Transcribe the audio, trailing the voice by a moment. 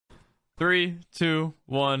3, 2,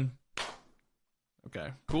 1. Okay,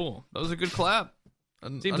 cool. That was a good clap.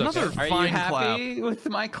 Another okay. fine Are you happy clap. with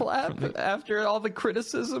my clap after all the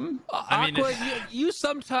criticism? I mean, Awkward. You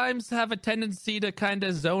sometimes have a tendency to kind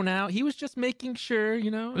of zone out. He was just making sure,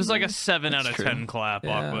 you know. It was like a 7 That's out of true. 10 clap,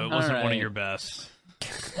 Yeah. Aqua. It wasn't one of Alright. your best.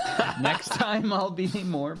 Next time I'll be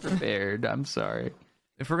more prepared. I'm sorry.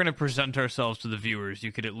 If we're going to present ourselves to the viewers,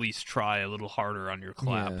 you could at least try a little harder on your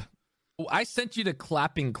clap. Yeah. Well, I sent you to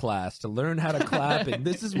clapping class to learn how to clap, and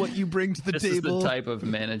this is what you bring to the This table. is the type of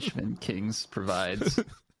management Kings provides.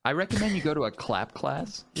 I recommend you go to a clap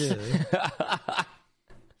class Yeah.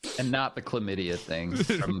 and not the chlamydia things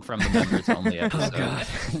from the members only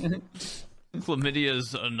episode.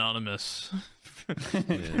 Chlamydia's anonymous.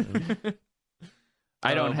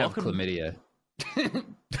 I don't have welcome- chlamydia.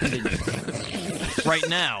 Right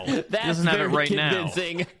now. He That's doesn't have it very right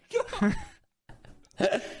convincing. now.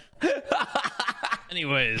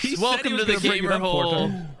 Anyways, He said welcome he was to the gonna bring it Gamer up, Hole,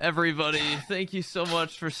 Forte. everybody. Thank you so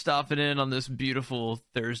much for stopping in on this beautiful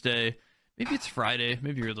Thursday. Maybe it's Friday.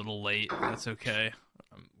 Maybe you're a little late. That's okay.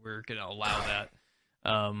 We're going to allow that.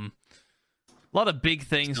 A lot of big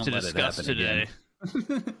things Don't to let it discuss happen today.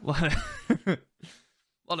 again.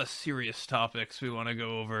 A lot of serious topics we want to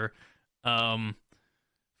go over.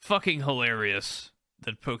 Fucking hilarious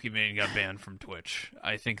that Pokimane got banned from Twitch.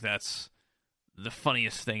 I think that's the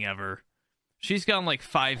funniest thing ever. She's gone like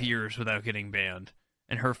 5 years without getting banned,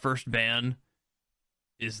 and her first ban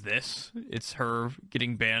is this. It's her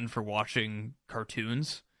getting banned for watching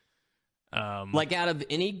cartoons. Like out of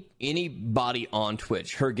anybody on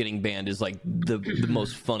Twitch, her getting banned is like the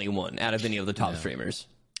most funny one out of any of the top streamers.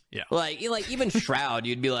 Yeah. Like even Shroud,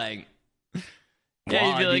 you'd be like, Yeah,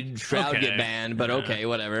 you'd be "Why like, did Shroud okay." get banned, but Yeah. okay,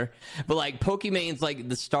 whatever. But like Pokimane's like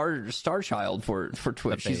the star child for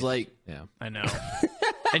Twitch. She's face. like, Yeah. I know.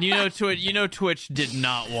 And Twitch did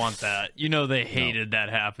not want that. They hated that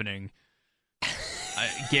happening.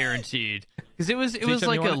 Guaranteed. Because it was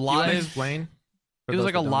like a live explain. It was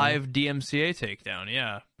like a live DMCA takedown,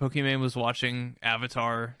 yeah. Pokimane was watching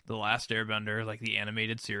Avatar: The Last Airbender, like the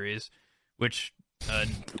animated series, which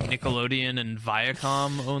Nickelodeon and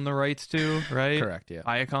Viacom own the rights to, right? Correct, yeah.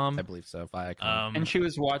 Viacom. I believe so. Viacom. And she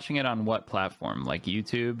was watching it on what platform? Like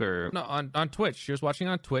YouTube or No, on Twitch. She was watching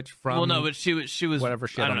on Twitch from. well, no, but she was whatever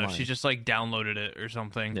she I had don't know. online. She just like downloaded it or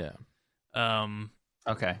something. Yeah.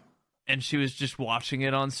 Okay. And she was just watching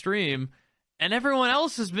it on stream, and everyone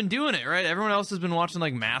else has been doing it, right? Everyone else has been watching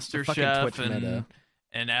like MasterChef Twitch meta.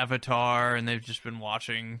 and Avatar, and they've just been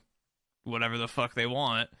watching whatever the fuck they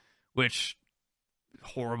want, which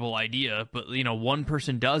horrible idea, but one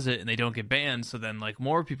person does it and they don't get banned, so then like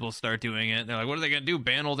more people start doing it, and they're like, what are they gonna do,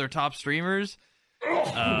 ban all their top streamers? She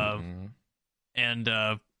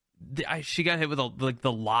got hit with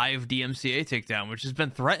the live DMCA takedown, which has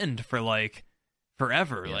been threatened for like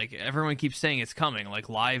forever. Yeah. Like everyone keeps saying it's coming, like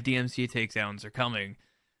live DMCA takedowns are coming,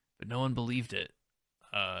 but no one believed it,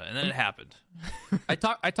 and then it happened. I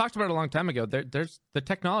talked about it a long time ago. There's the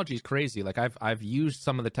technology is crazy. Like I've used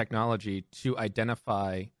some of the technology to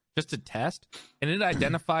identify, just to test, and it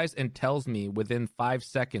identifies and tells me within 5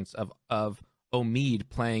 seconds of Omid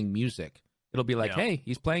playing music. It'll be like, Yeah. hey,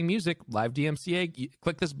 he's playing music, live DMCA. You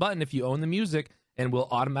click this button if you own the music, and we'll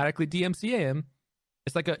automatically DMCA him.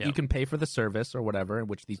 It's like you can pay for the service or whatever,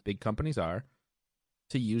 which these big companies are,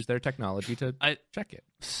 to use their technology to check it.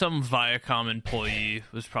 Some Viacom employee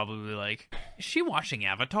was probably like, is she watching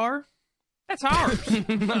Avatar? That's ours.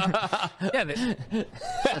 Yeah,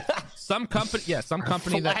 some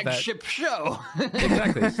company that Flagship show.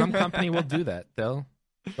 exactly. Some company will do that. They'll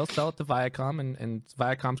sell it to Viacom, and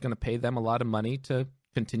Viacom's going to pay them a lot of money to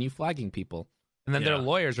continue flagging people, and then their Yeah.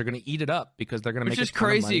 lawyers are going to eat it up because they're going to make Which is a ton of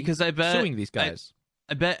crazy money because I bet suing these guys.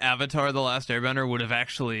 I bet Avatar: The Last Airbender would have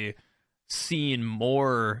actually seen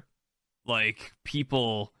more like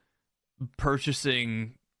people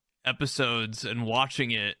purchasing episodes and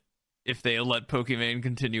watching it if they let Pokimane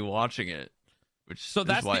continue watching it. So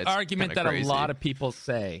that's why the it's argument kinda that crazy. a lot of people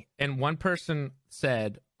say. And one person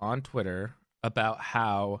said on Twitter about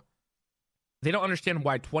how they don't understand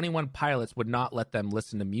why 21 Pilots would not let them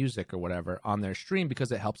listen to music or whatever on their stream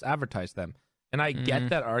because it helps advertise them. And I get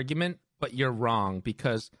that argument, but you're wrong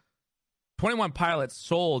because 21 Pilots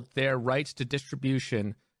sold their rights to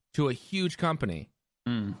distribution to a huge company.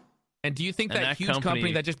 Mm. And do you think And that that huge company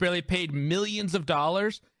company that just barely paid millions of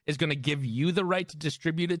dollars is going to give you the right to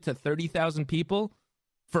distribute it to 30,000 people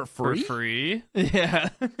for for free? free. Yeah.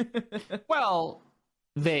 Well,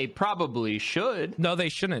 they probably should. No, they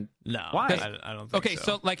shouldn't. No. Why? I don't think Okay,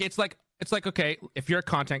 so like it's like it's like, okay, if you're a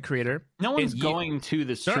content creator, no one's going to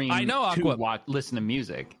the stream I know, to listen to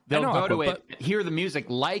music. They'll go to it, hear the music,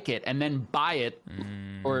 like it, and then buy it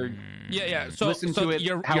or So listen to it.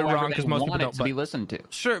 You're however wrong because most people don't to be listened to.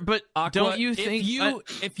 Sure, but Aqua, don't you think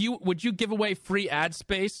if you would you give away free ad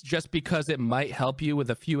space just because it might help you with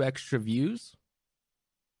a few extra views?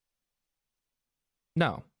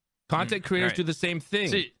 No. Content creators do the same thing.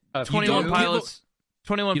 See, 21 Pilots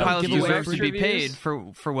 21 Pilots deserves to be paid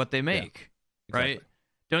for what they make, right?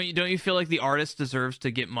 Don't you feel like the artist deserves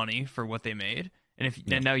to get money for what they made? And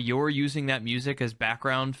and now you're using that music as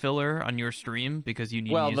background filler on your stream because you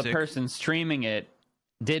need music. The person streaming it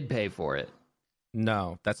did pay for it.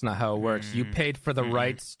 No, that's not how it works. You paid for the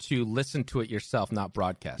rights to listen to it yourself, not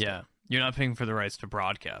broadcast. Yeah. You're not paying for the rights to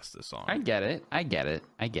broadcast the song. I get it.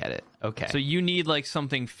 Okay. So you need like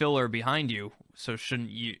something filler behind you. So shouldn't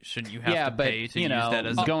you have to pay to use that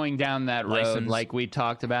as going down that road like we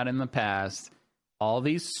talked about in the past? All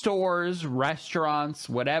these stores, restaurants,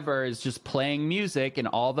 whatever is just playing music, and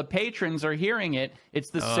all the patrons are hearing it.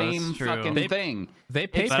 It's the same fucking thing. They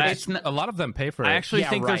pay for it. A lot of them pay for it. I actually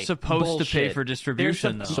think they're supposed to pay for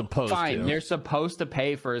distribution. They're supposed to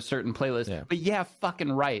pay for a certain playlist. Yeah. But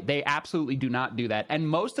fucking right. They absolutely do not do that. And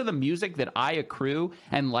most of the music that I accrue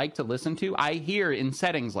and like to listen to, I hear in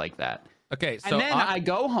settings like that. Okay, so and then I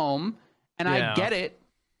go home and I get it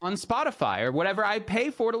on Spotify or whatever I pay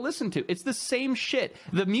for to listen to. It's the same shit.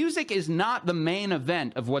 The music is not the main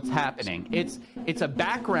event of what's happening. It's a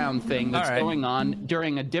background thing that's going on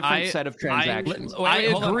during a different set of transactions. I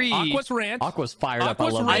agree. Aqua's rant. Aqua's fired up.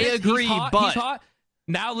 I agree, but he's hot.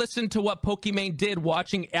 Now listen to what Pokimane did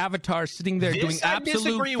watching Avatar sitting there doing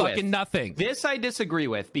absolute fucking nothing. This I disagree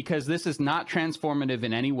with because this is not transformative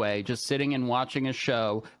in any way. Just sitting and watching a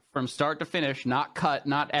show from start to finish, not cut,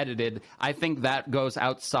 not edited. I think that goes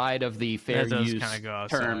outside of the fair use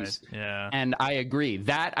terms. Yeah. And I agree.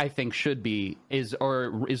 That I think is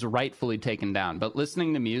rightfully taken down. But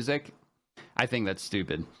listening to music, I think that's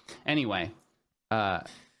stupid. Anyway, yeah.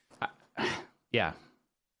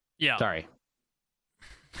 Sorry.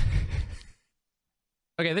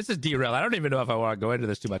 Okay, this is derailed. I don't even know if I want to go into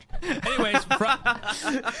this too much. Anyways,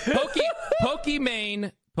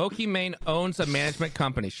 Pokimane owns a management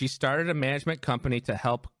company. She started a management company to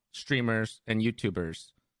help streamers and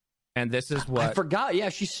YouTubers. And this is what... I forgot. Yeah,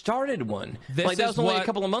 she started one. That was only a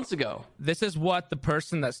couple of months ago. This is what the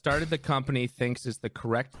person that started the company thinks is the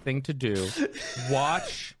correct thing to do.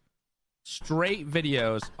 Watch straight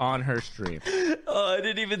videos on her stream. Oh, I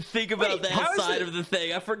didn't even think about that side of the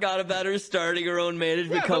thing. I forgot about her starting her own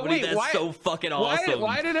management company. That's so fucking awesome.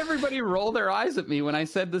 Why did everybody roll their eyes at me when I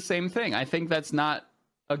said the same thing? I think that's not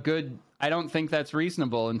I don't think that's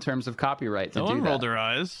reasonable in terms of copyright to do that. No one rolled their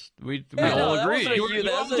eyes. We all agree.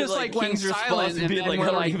 That's just like when silent and being like, I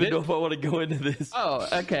don't even know if I want to go into this. Oh,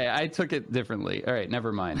 okay. I took it differently. All right,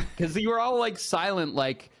 never mind. Because you were all like silent,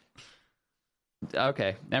 like...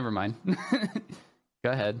 Okay, never mind.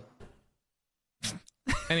 Go ahead.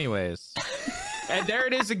 Anyways. And there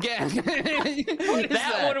it is again.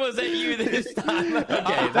 That one was at you this time.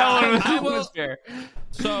 Okay, that one was fair.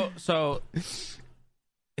 So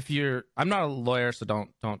if I'm not a lawyer, so don't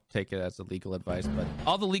take it as a legal advice, but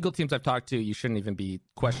all the legal teams I've talked to, you shouldn't even be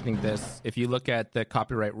questioning this. If you look at the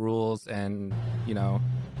copyright rules and,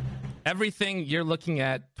 everything, you're looking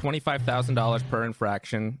at $25,000 per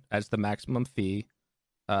infraction as the maximum fee,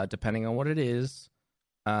 depending on what it is.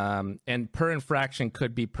 And per infraction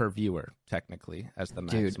could be per viewer, technically, as the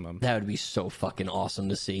maximum. Dude, that would be so fucking awesome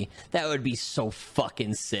to see. That would be so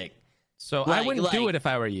fucking sick. So I wouldn't do it if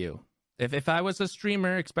I were you. If I was a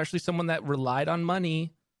streamer, especially someone that relied on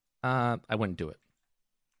money, I wouldn't do it.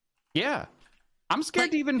 Yeah. I'm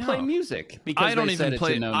scared to even play music because I don't even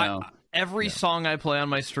play no. Every song I play on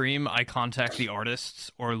my stream, I contact the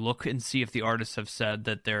artists or look and see if the artists have said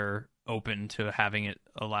that they're open to having it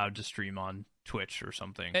allowed to stream on Twitch or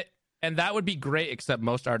something. And that would be great, except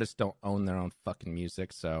most artists don't own their own fucking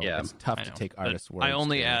music, so it's tough to take artists' words. I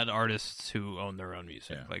only add artists who own their own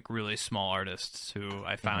music, like really small artists who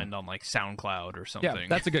I find on like SoundCloud or something. Yeah,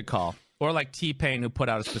 that's a good call. Or like T-Pain, who put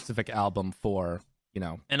out a specific album for,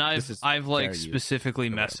 And I've like specifically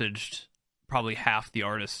messaged probably half the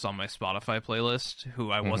artists on my Spotify playlist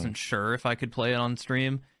who I wasn't sure if I could play it on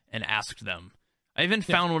stream and asked them. I even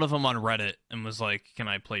found one of them on Reddit and was like, "Can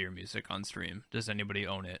I play your music on stream? Does anybody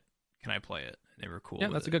own it? Can I play it?" And they were cool. Yeah,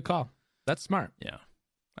 that's a good call. That's smart. Yeah.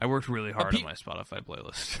 I worked really hard on my Spotify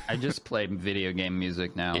playlist. I just play video game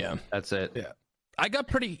music now. Yeah. That's it. Yeah. I got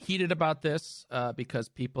pretty heated about this because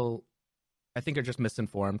people, I think, are just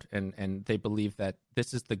misinformed and they believe that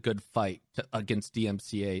this is the good fight against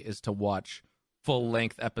DMCA is to watch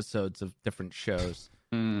full-length episodes of different shows.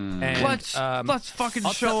 And, let's fucking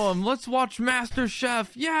show them. Let's watch Master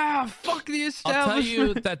Chef. Yeah, fuck the establishment. I'll tell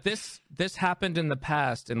you that this happened in the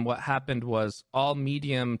past, and what happened was all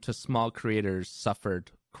medium to small creators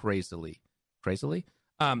suffered crazily. Yep.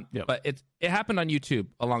 But it happened on YouTube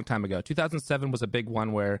a long time ago. 2007 was a big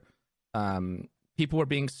one where people were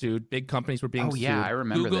being sued. Big companies were being sued. Oh yeah, I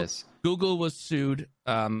remember this. Google was sued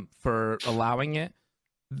for allowing it.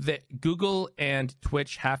 Google and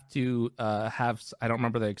Twitch have to have, I don't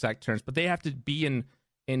remember the exact terms, but they have to be in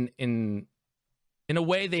a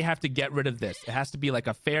way they have to get rid of this. It has to be like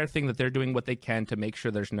a fair thing that they're doing what they can to make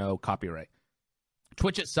sure there's no copyright.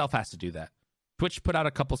 Twitch itself has to do that. Twitch put out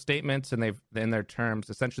a couple statements, and in their terms,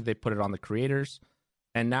 essentially they put it on the creators,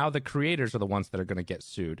 and now the creators are the ones that are going to get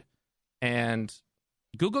sued. And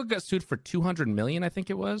Google got sued for 200 million, I think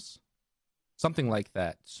it was. Something like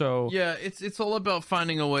that. So yeah, it's all about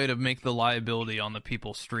finding a way to make the liability on the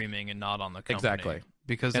people streaming and not on the company. Exactly.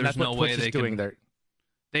 Because and there's that's no what way Twitch they is doing can.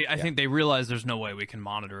 their. I think they realize there's no way we can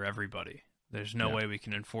monitor everybody. There's no Yeah. way we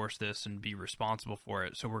can enforce this and be responsible for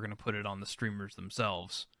it. So we're going to put it on the streamers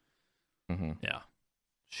themselves. Mm-hmm. Yeah,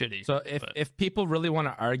 shitty. So if people really want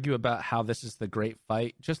to argue about how this is the great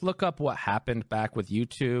fight, just look up what happened back with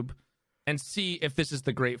YouTube and see if this is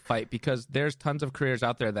the great fight, because there's tons of creators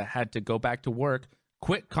out there that had to go back to work,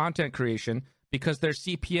 quit content creation because their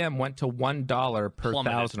CPM went to $1 per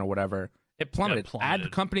thousand or whatever. It plummeted. plummeted.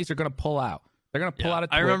 Ad companies are going to pull out. They're going to pull out of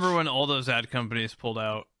Twitch. I remember when all those ad companies pulled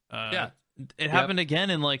out. It happened again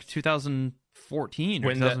in like 2014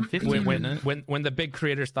 or 2015. When the big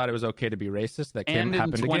creators thought it was okay to be racist, that And in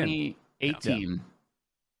happened again. 2018.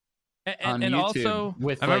 And YouTube also,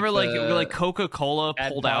 with I remember the like Coca-Cola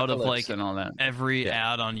pulled out of like and all that. every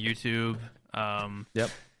ad on YouTube.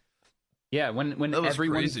 Yeah, when That was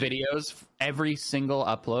everyone's crazy. videos, every single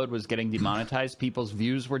upload was getting demonetized, people's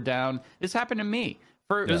views were down. This happened to me.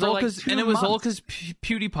 It was all because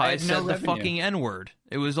PewDiePie had no said the revenue. fucking N-word.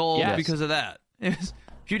 It was all Yes. because of that.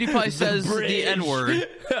 PewDiePie says the N-word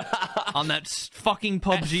on that fucking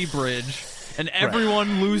PUBG bridge, and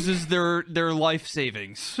everyone loses their life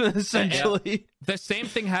savings, essentially. the same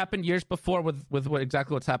thing happened years before with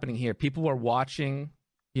exactly what's happening here. People were watching,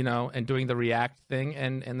 and doing the React thing,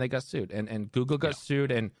 and they got sued. And Google got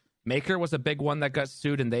sued, and Maker was a big one that got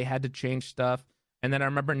sued, and they had to change stuff. And then I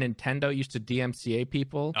remember Nintendo used to DMCA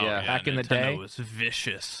people back in the day. Nintendo was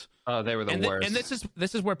vicious. Oh, they were the worst. And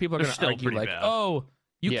this is where people are They're going to still argue, pretty like, bad. oh,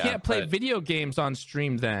 you Yeah, can't play but- video games on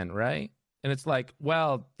stream then, right? And it's like,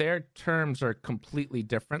 well, their terms are completely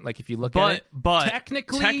different. Like if you look at it, But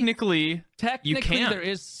technically, you can. there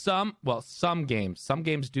is some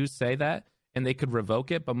games do say that, and they could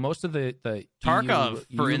revoke it. But most of the Tarkov,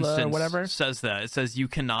 for EULA instance, or whatever, says that. It says you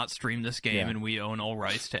cannot stream this game, Yeah. and we own all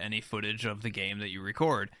rights to any footage of the game that you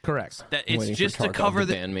record. correct. That I'm it's waiting just for to Tarkov cover to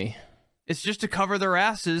ban me. It's just to cover their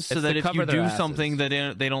asses, so It's that to if you cover their do asses. something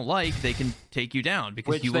that they don't like, they can take you down because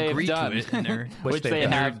Which you they have agreed to done. it. In their, which they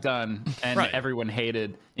done. have done, and Right. everyone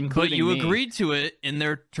hated, but including you me. agreed to it in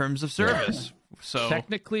their terms of service. So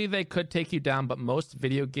Technically, they could take you down, but most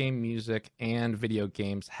video game music and video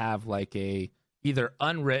games have like a either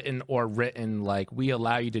unwritten or written, like we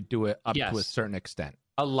allow you to do it up to a Yes. certain extent.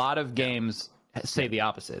 A lot of games say the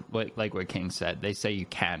opposite, like what King said. They say you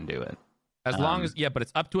can do it. As long as but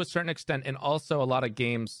it's up to a certain extent, and also a lot of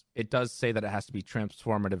games it does say that it has to be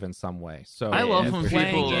transformative in some way. So I love if when you're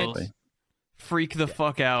people playing it- freak the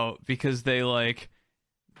fuck out because they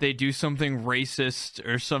do something racist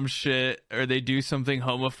or some shit, or they do something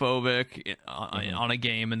homophobic on a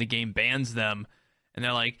game, and the game bans them, and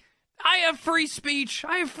they're like, I have free speech.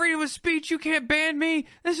 I have freedom of speech. You can't ban me.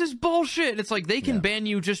 This is bullshit. It's like they can ban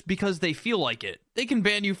you just because they feel like it. They can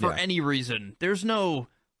ban you for any reason. There's no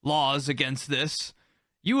laws against this.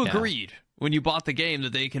 You agreed when you bought the game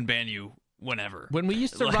that they can ban you whenever. When we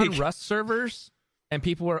used to run Rust servers and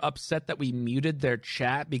people were upset that we muted their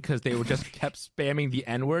chat because they were just kept spamming the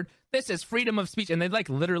N-word, this is freedom of speech. And they'd like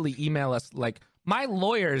literally email us like, my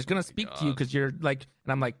lawyer is going to speak to you because you're like,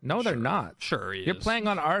 and I'm like, no, they're not. Sure, he You're is. playing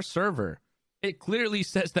on our server. It clearly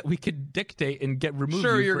says that we could dictate and get removed.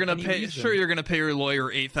 Sure, you're for gonna any pay. reason. Sure, you're gonna pay your lawyer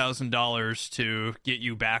 $8,000 to get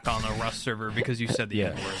you back on the Rust server because you said the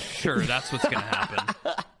N word. Sure, that's what's gonna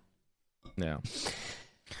happen. Yeah.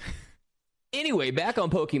 Anyway, back on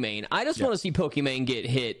Pokimane. I just want to see Pokimane get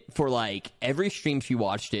hit for like every stream she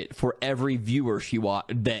watched it, for every viewer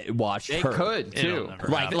that watched They her. could too.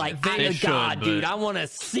 They should, dude, but- I want to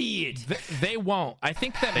see it. They won't. I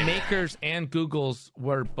think that Makers and Google's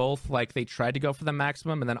were both like they tried to go for the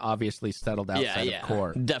maximum and then obviously settled outside of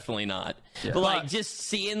core. Definitely not. But like just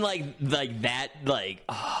seeing like that like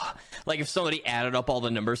if somebody added up all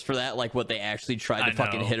the numbers for that, like what they actually tried to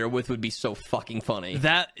fucking hit her with would be so fucking funny.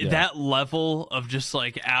 That level of just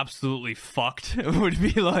like absolutely fucked would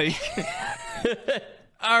be like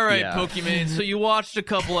all right, Pokimane, so you watched a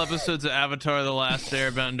couple episodes of Avatar The Last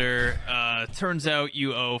Airbender. Turns out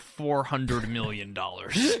you owe $400 million.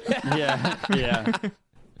 Yeah.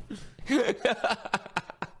 We're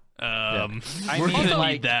gonna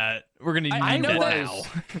need that. We're gonna need that now.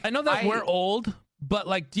 I know that we're old, but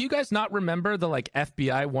like, do you guys not remember the like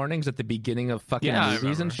FBI warnings at the beginning of fucking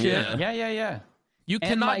movies and shit? Yeah. You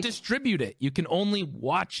cannot distribute it. You can only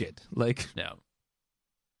watch it. Like,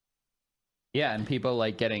 yeah, and people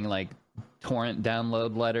like getting like torrent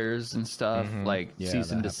download letters and stuff, like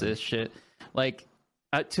cease and desist shit. Like,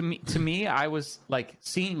 to me, I was like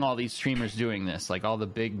seeing all these streamers doing this, like all the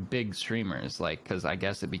big streamers, like because I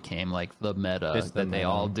guess it became like the meta they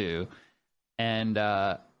all do, and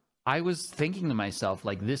I was thinking to myself,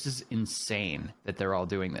 like, this is insane that they're all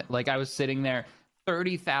doing that. Like, I was sitting there.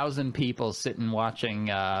 30,000 people sitting watching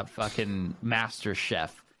fucking Master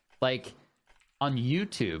Chef like on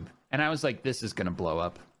YouTube, and I was like, this is gonna blow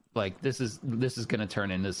up. Like this is gonna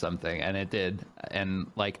turn into something, and it did.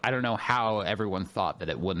 And like I don't know how everyone thought that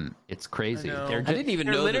it wouldn't. It's crazy. I didn't even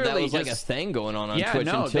know that was like a thing going on Twitch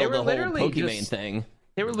until the whole Pokimane thing.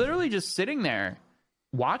 They were literally just sitting there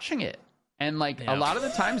watching it, and like a lot of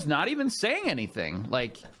the times not even saying anything,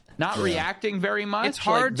 like not reacting very much. It's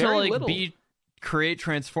hard to like little. create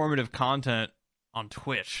transformative content on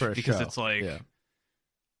Twitch because it's like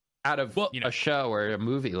out of a show or a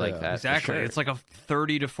movie like that. Exactly. It's like a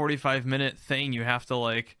 30 to 45 minute thing. You have to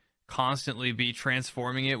like constantly be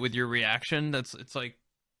transforming it with your reaction. It's like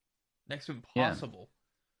next to impossible.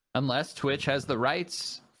 Unless Twitch has the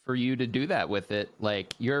rights for you to do that with it.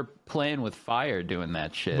 Like you're playing with fire doing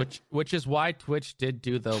that shit. Which is why Twitch did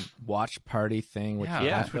do the watch party thing, which you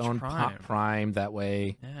have to own Prime. That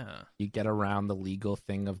way you get around the legal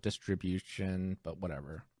thing of distribution, but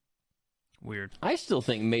whatever. Weird. I still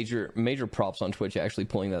think major props on Twitch actually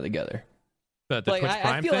pulling that together. The like Twitch Prime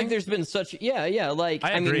I feel thing? like there's been such like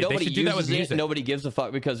I mean nobody uses it, nobody gives a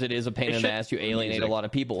fuck because it is a pain in the ass. You alienate a lot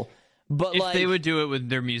of people. But if they would do it with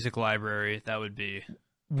their music library, that would be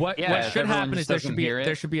what should happen is there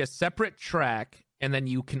should be a separate track, and then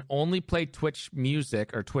you can only play Twitch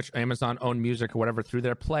music or Twitch Amazon owned music or whatever through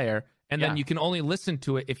their player, and then you can only listen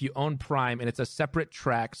to it if you own Prime, and it's a separate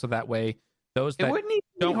track, so that way those that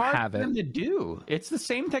don't have it to do. It's the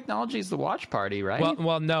same technology as the watch party, right?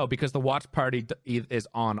 Well, no, because the watch party is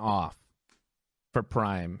on off for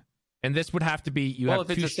Prime, and this would have to be have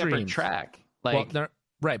if two it's a separate streams. Track, like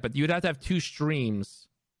right, but you'd have to have two streams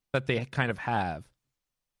that they kind of have.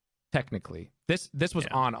 Technically, this was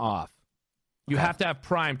on off. You have to have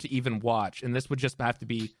Prime to even watch, and this would just have to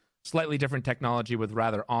be slightly different technology with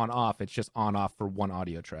rather on off. It's just on off for one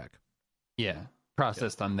audio track. Yeah,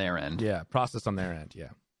 processed on their end. Yeah, processed on their end.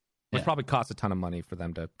 Yeah, which probably costs a ton of money for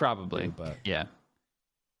them to but yeah.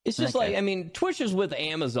 It's just like, I mean, Twitch is with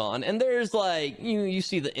Amazon, and there's like, you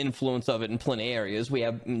see the influence of it in plenty of areas. We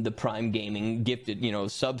have the Prime Gaming gifted,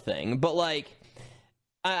 sub thing, but like,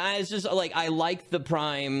 it's just like I like the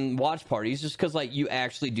Prime watch parties just because like you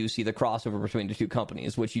actually do see the crossover between the two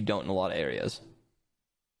companies, which you don't in a lot of areas.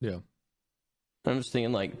 Yeah, I'm just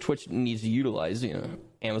thinking like Twitch needs to utilize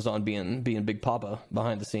Amazon being Big Papa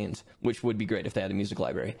behind the scenes, which would be great if they had a music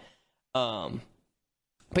library. But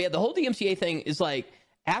yeah, the whole DMCA thing is like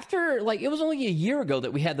after like it was only a year ago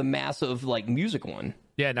that we had the massive like music one.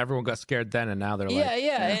 Yeah, and everyone got scared then, and now they're like,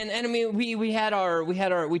 and I mean,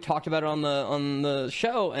 we talked about it on the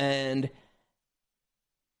show, and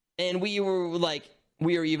we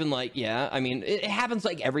were even like, yeah, I mean, it happens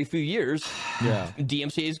like every few years. Yeah,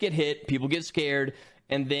 DMCA's get hit, people get scared,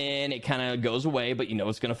 and then it kind of goes away, but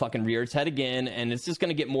it's gonna fucking rear its head again, and it's just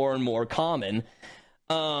gonna get more and more common.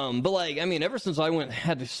 But like, I mean, ever since I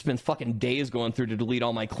had to spend fucking days going through to delete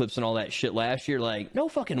all my clips and all that shit last year, like, no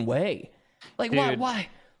fucking way. Like, dude, why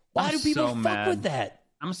do people fuck with that?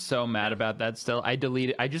 I'm so mad about that still. I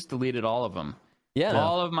just deleted all of them. Yeah.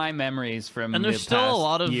 All of my memories from and there's the still past a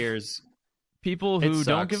lot of years. People who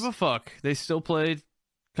don't give a fuck. They still play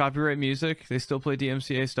copyright music. They still play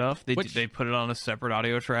DMCA stuff. They put it on a separate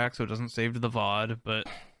audio track so it doesn't save to the VOD, but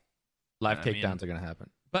live takedowns are going to happen.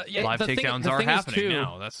 But yeah, live takedowns are happening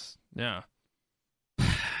now. That's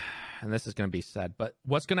and this is going to be sad, but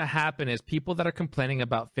what's going to happen is people that are complaining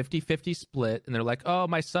about 50-50 split, and they're like, oh,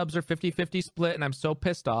 my subs are 50-50 split, and I'm so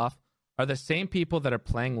pissed off, are the same people that are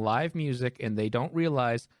playing live music, and they don't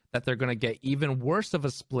realize that they're going to get even worse of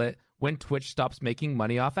a split when Twitch stops making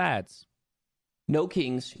money off ads. No,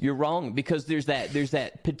 Kings, you're wrong, because there's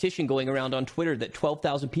that petition going around on Twitter that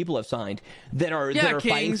 12,000 people have signed that are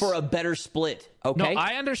fighting for a better split. Okay, No,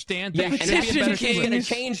 I understand. yeah, There and should that be a better petition is split. going to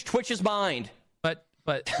change Twitch's mind.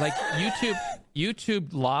 But like YouTube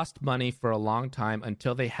lost money for a long time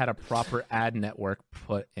until they had a proper ad network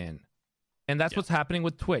put in. And that's what's happening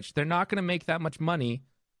with Twitch. They're not going to make that much money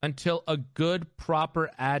until a good proper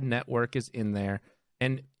ad network is in there.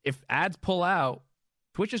 And if ads pull out,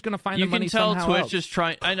 Twitch is going to find the money somehow else.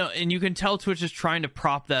 You can tell Twitch is trying to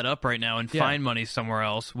prop that up right now and find money somewhere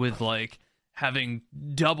else with like having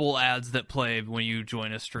double ads that play when you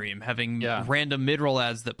join a stream, having random mid-roll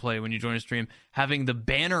ads that play when you join a stream, having the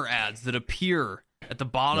banner ads that appear at the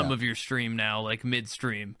bottom of your stream now, like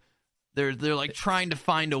mid-stream. They're like trying to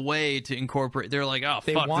find a way to incorporate. They're like, oh,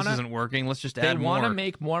 this isn't working. Let's just add more. They want to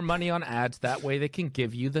make more money on ads. That way they can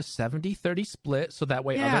give you the 70-30 split, so that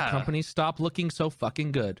way other companies stop looking so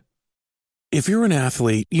fucking good. If you're an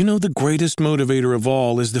athlete, you know the greatest motivator of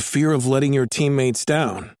all is the fear of letting your teammates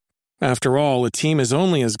down. After all, a team is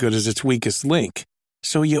only as good as its weakest link.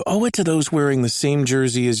 So you owe it to those wearing the same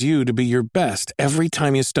jersey as you to be your best every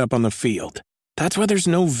time you step on the field. That's why there's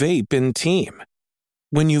no vape in team.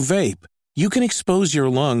 When you vape, you can expose your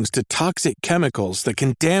lungs to toxic chemicals that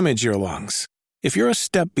can damage your lungs. If you're a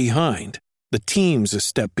step behind, the team's a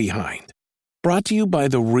step behind. Brought to you by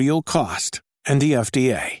The Real Cost and the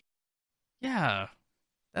FDA. Yeah.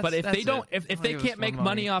 But if they can't make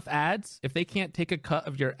money off ads, if they can't take a cut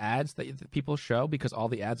of your ads that people show because all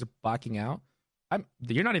the ads are blocking out,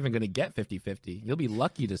 you're not even going to get 50-50. You'll be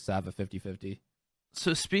lucky to have a 50-50.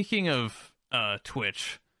 So speaking of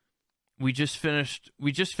Twitch, we just finished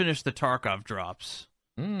the Tarkov drops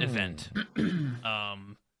event,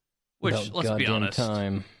 which let's be honest,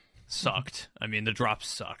 sucked. I mean, the drops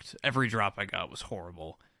sucked. Every drop I got was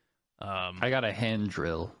horrible. I got a hand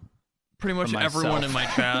drill. Pretty much everyone in my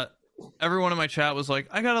chat was like,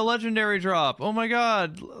 I got a legendary drop. Oh my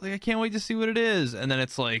god, I can't wait to see what it is. And then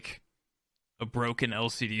it's like a broken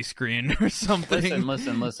LCD screen or something.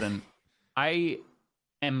 Listen. I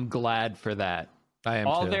am glad for that. I am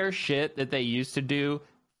All too. their shit that they used to do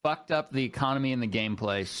fucked up the economy and the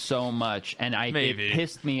gameplay so much, and it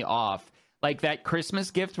pissed me off. Like that Christmas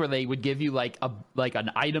gift where they would give you like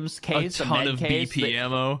an items case, a ton of BP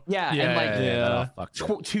ammo. And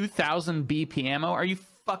 2,000 BP ammo. Are you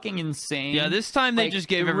fucking insane? Yeah, this time they just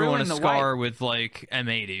gave everyone a scar with like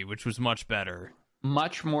M80, which was much better.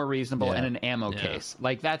 Much more reasonable, and an ammo case.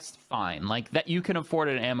 Like that's fine. Like that you can afford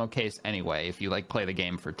an ammo case anyway if you like play the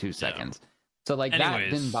game for 2 seconds. So like that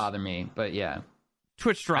didn't bother me, but yeah.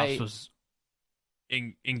 Twitch drops was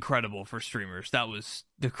incredible for streamers. That was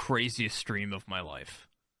the craziest stream of my life.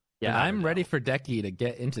 Yeah, I'm ready for Decky to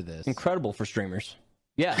get into this. Incredible for streamers.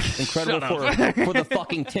 Yeah, incredible for the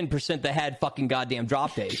fucking 10% that had fucking goddamn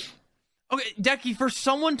drop days. Okay, Decky, for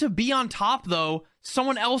someone to be on top, though,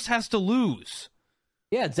 someone else has to lose.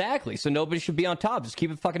 Yeah, exactly. So nobody should be on top. Just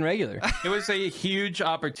keep it fucking regular. It was a huge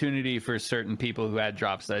opportunity for certain people who had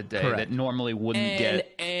drops that day that normally wouldn't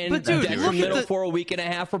get. But dude, detrimental for a week and a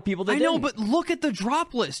half for people that didn't. But look at the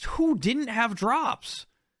drop list. Who didn't have drops?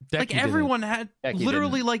 Decky everyone had.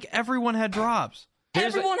 Literally, like everyone had drops.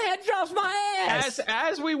 Everyone had drops my ass.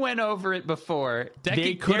 As we went over it before,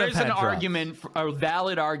 Decky could have there's had an drops. argument, a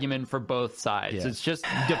valid argument for both sides. Yeah. It just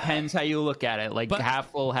depends how you look at it, like half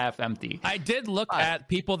full, half empty. I did look at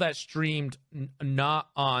people that streamed not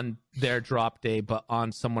on their drop day, but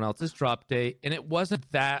on someone else's drop day, and it wasn't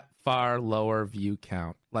that far lower view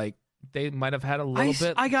count. Like they might have had a little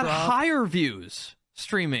bit. I got drop. higher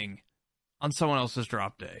streaming on someone else's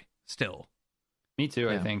drop day. Still. Me too,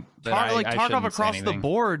 Yeah. I think. But Tarkov across the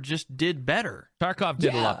board just did better. Tarkov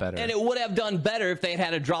did a lot better. And it would have done better if they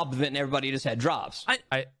had a drop event and everybody just had drops.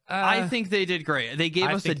 I think they did great. They gave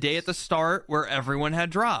us a day at the start where everyone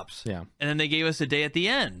had drops. Yeah. And then they gave us a day at the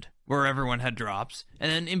end where everyone had drops.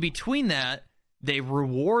 And then in between that, they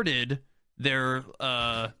rewarded their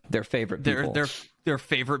favorite people. Their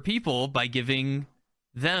favorite people by giving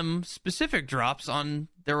them specific drops on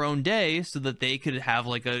their own day so that they could have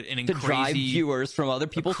like an to drive viewers from other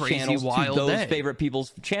people's channels to those favorite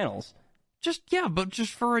people's channels. Just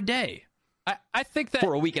for a day. I think that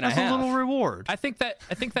for a week and a half. As a little reward. I think that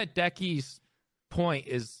Decky's point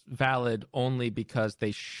is valid only because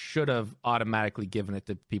they should have automatically given it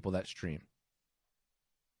to people that stream.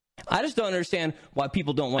 I just don't understand why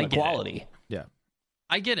people don't want equality. Yeah.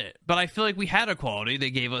 I get it, but I feel like we had equality.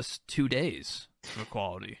 They gave us 2 days of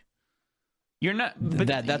equality. You're not. But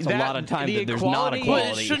that's a lot of time that there's not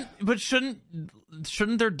equality- equality.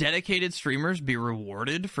 Shouldn't their dedicated streamers be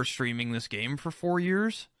rewarded for streaming this game for 4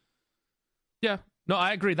 years? Yeah. No,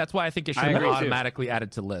 I agree. That's why I think it should I have been agree, too. automatically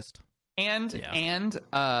added to list. And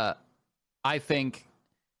Yeah. I think,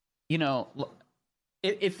 you know,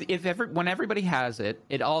 if when everybody has it,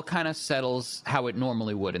 it all kind of settles how it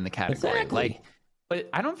normally would in the category. Exactly. Like, but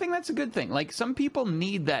I don't think that's a good thing. Like, some people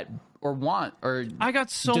need that or want or I got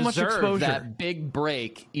so much deserve exposure. that big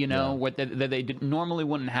break, you know, what that they normally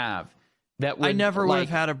wouldn't have. That would, I never would like,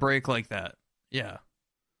 have had a break like that. Yeah.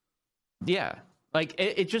 Yeah. Like,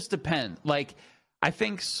 it just depends. Like, I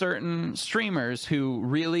think certain streamers who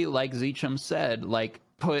really, like Zeechum said, like,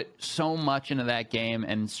 put so much into that game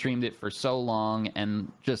and streamed it for so long,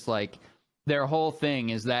 and just, like, their whole thing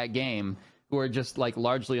is that game, who are just, like,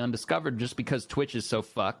 largely undiscovered just because Twitch is so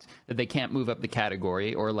fucked that they can't move up the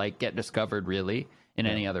category or, like, get discovered, really, in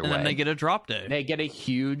any other And way. then they get a drop day. They get a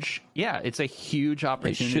huge... Yeah, it's a huge It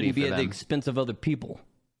opportunity shouldn't be for at the them. expense of other people.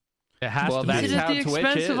 It has Well, to that's be. Is it how at the Twitch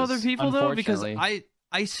expense of is, other people, though? Because unfortunately.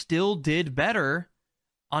 I still did better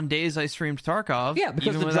on days I streamed Tarkov. Yeah, because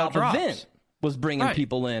even the without drop drops. event was bringing Right.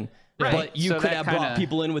 people in. Right. But you So could that have kinda- brought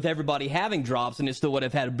people in with everybody having drops, and it still would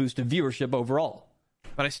have had a boost of viewership overall.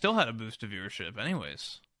 But I still had a boost of viewership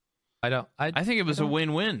anyways. I think it was a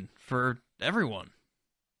win-win for everyone.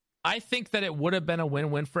 I think that it would have been a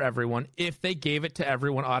win-win for everyone if they gave it to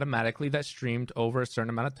everyone automatically that streamed over a certain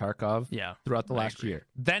amount of Tarkov Yeah, throughout the I last agree. year.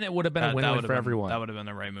 Then it would have been a That win-win would've for been- everyone. That would have been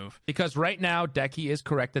the right move. Because right now, Decky is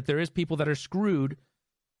correct that there is people that are screwed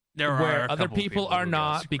There are where a other couple people who are got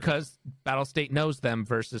not screwed. because Battlestate knows them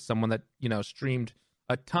versus someone that, you know, streamed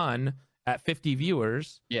a ton at 50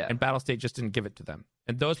 viewers Yeah. and Battlestate just didn't give it to them.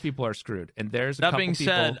 And those people are screwed. And there's a That couple being people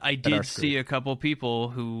said, I that are did screwed. see a couple people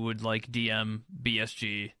who would like DM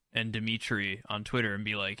BSG and Dimitri on Twitter and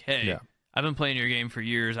be like, "Hey, Yeah. I've been playing your game for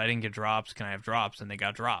years. I didn't get drops. Can I have drops?" And they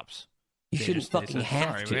got drops. You They shouldn't just- they fucking said, have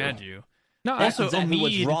 "Sorry, to. we had you." No, That's Also, exactly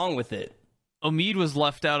what's Omid- wrong with it. Omid was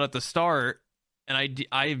left out at the start, and I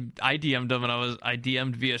DM'd him, and I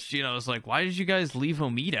DM'd BSG, and I was like, "Why did you guys leave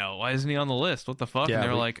Omid out? Why isn't he on the list? What the fuck?" Yeah, and they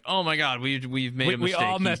were we- like, "Oh my god, we've made a we mistake."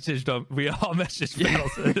 all messaged them. We all messaged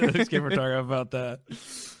Battlestate Gamer Target about that.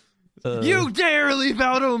 You dare leave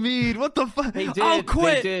out Omid? What the fuck? They did. I'll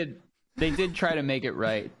quit. They did try to make it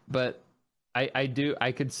right, but I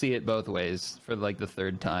could see it both ways for like the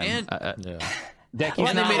third time. And- Decky's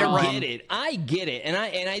Well, not made it wrong. right. I get it, and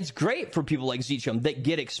it's great for people like Zeechum that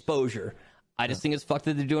get exposure. I just think it's fucked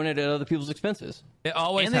that they're doing it at other people's expenses. It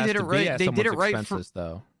always And they has did to it right. be at They did someone's it right for- expenses,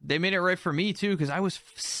 though. They made it right for me too, because I was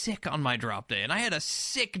sick on my drop day, and I had a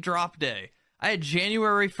sick drop day. I had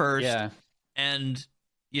January 1st, Yeah. and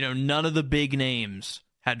none of the big names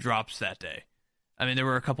had drops that day. I mean, there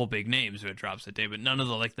were a couple big names who had drops that day, but none of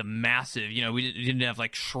the massive. We didn't have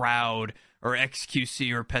like Shroud or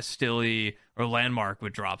XQC or Pestilli or Landmark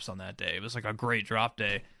with drops on that day. It was like a great drop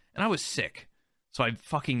day, and I was sick, so I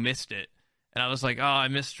fucking missed it. And I was like, "Oh, I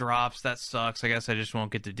missed drops. That sucks. I guess I just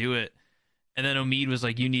won't get to do it." And then Omid was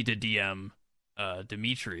like, "You need to DM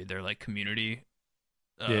Dimitri, their like community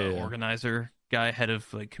organizer guy, head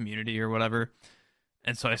of like community or whatever."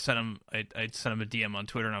 And so I sent him, I sent him a DM on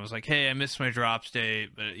Twitter, and I was like, "Hey, I missed my drops day,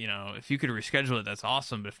 but if you could reschedule it, that's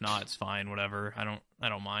awesome. But if not, it's fine. Whatever. I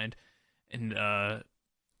don't mind." And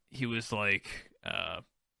he was like,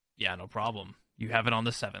 "Yeah, no problem. You have it on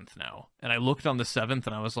the 7th now." And I looked on the 7th,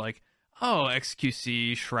 and I was like, "Oh,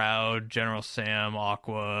 XQC, Shroud, General Sam,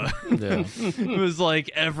 Aqua." Yeah. It was like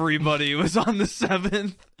everybody was on the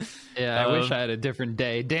 7th. Yeah, I wish I had a different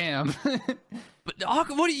day. Damn. But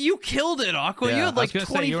Aqua, you killed it, Aqua. Yeah, You I had was like gonna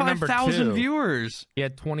say, you were number 25,000 2. viewers. He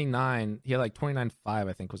had 29. He had like 29.5,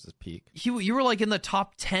 I think, was his peak. You were like in the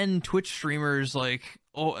top 10 Twitch streamers, like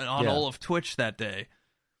on Yeah. all of Twitch that day.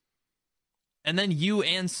 And then you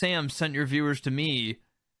and Sam sent your viewers to me.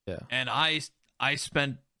 Yeah. And I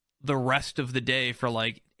spent the rest of the day for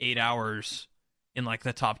like 8 hours in like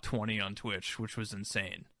the top 20 on Twitch, which was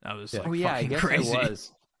insane. That was like Oh yeah, I fucking guess crazy. I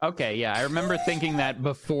was. Okay, yeah, I remember thinking that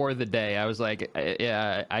before the day. I was like,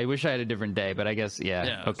 yeah, I wish I had a different day, but I guess,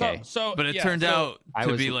 yeah. Okay. So But it turned out I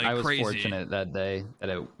to was, be like I was crazy. fortunate that day that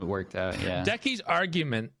it worked out. Yeah. Decky's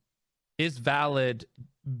argument is valid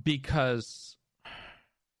because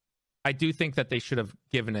I do think that they should have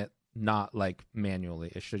given it not like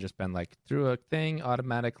manually. It should have just been like through a thing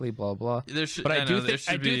automatically, blah blah. There should, But I do know, there think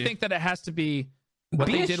should be- think that it has to be what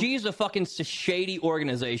they BSG did. is a fucking shady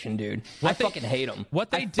organization, dude. What I they- fucking hate them. what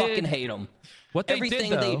they I did- fucking hate them. What they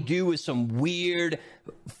Everything did, they though- do is some weird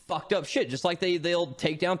fucked up shit. Just like they'll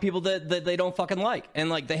take down people that they don't fucking like, and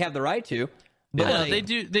like they have the right to. But Yeah, like, they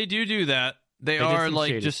do that. They did are some like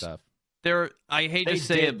shady just stuff. they're. I hate They to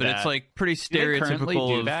say did it, but that. it's like pretty Do they currently stereotypical.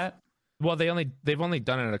 do that? Well, they've only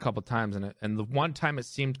done it a couple times, and the one time it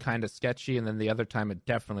seemed kind of sketchy, and then the other time it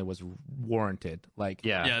definitely was warranted. Like,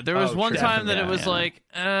 Yeah, there was one true. time that it Yeah, was yeah. like,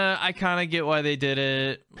 I kind of get why they did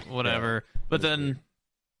it, whatever. But then,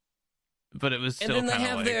 but it was and still then they kinda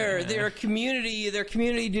have like, their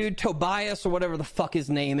community dude Tobias or whatever the fuck his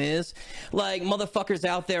name is, like motherfuckers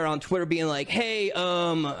out there on Twitter being like, hey,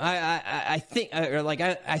 I think, or like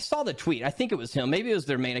I saw the tweet, I think it was him, maybe it was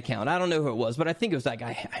their main account, I don't know who it was, but I think it was that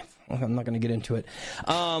guy. I'm not gonna get into it,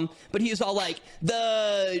 but he was all like,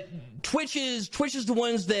 the Twitch is the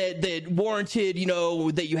ones that warranted, you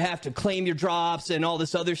know, that you have to claim your drops and all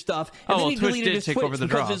this other stuff, and then he Twitch deleted did his take Twitch over the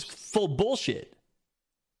because drops. it's full bullshit.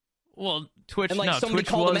 Well, Twitch, And like no, somebody Twitch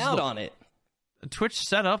called him was out the- on it. Twitch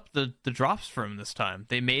set up the drops for him this time.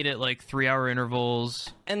 They made it like 3-hour intervals,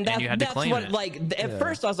 And you had to that's claim what, it. like, at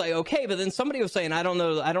first I was like, okay, but then somebody was saying, I don't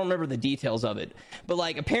remember the details of it, but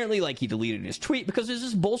like, apparently, like, he deleted his tweet because it's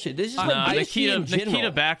just bullshit. It's just like bullshit in general.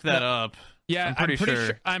 Nikita backed that up. Yeah, I'm pretty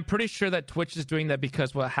sure. I'm pretty sure that Twitch is doing that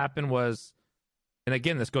because what happened was, and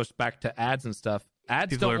again, this goes back to ads and stuff. Ads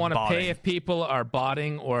People don't are want to botting. pay if people are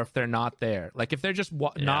botting or if they're not there. Like if they're just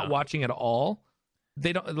not watching at all,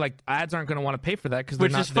 they don't like ads aren't going to want to pay for that because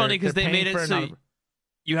Which is funny because they made it so another...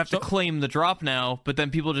 you have to claim the drop now, but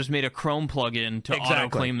then people just made a Chrome plugin to Exactly.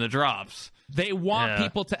 auto-claim the drops. They want Yeah.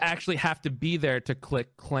 people to actually have to be there to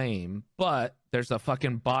click claim, but there's a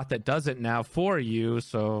fucking bot that does it now for you,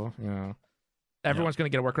 so you know everyone's going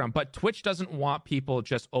to get a workaround. But Twitch doesn't want people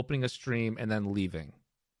just opening a stream and then leaving.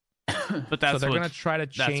 But that's So they're what- going to try to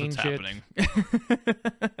that's change what's it.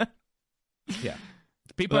 happening. Yeah,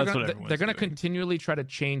 people Well, are that's gonna, what everyone's they're going to doing. continually try to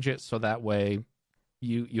change it so that way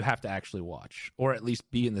you have to actually watch or at least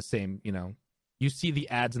be in the same. You know, you see the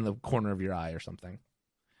ads in the corner of your eye or something.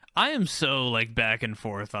 I am so like back and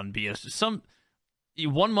forth on BS.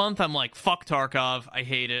 1 month I'm like, fuck Tarkov, I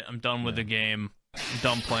hate it, I'm done with the game, I'm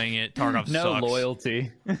done playing it. Tarkov No sucks.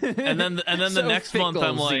 loyalty. And then the So next month fickle,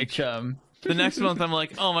 I'm like, Z-Chum. the next month I'm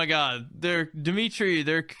like, oh my god, their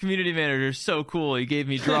community manager is so cool. He gave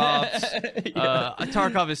me drops.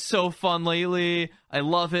 Tarkov is so fun lately. I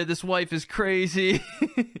love it. This wife is crazy.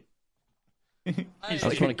 I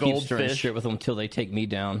just want to keep stirring shit with them until they take me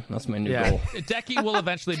down. That's my new Yeah, goal. Decky will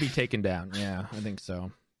eventually be taken down. Yeah, I think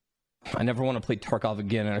so. I never want to play Tarkov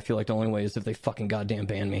again, and I feel like the only way is if they fucking goddamn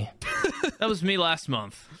ban me. That was me last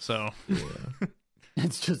month. So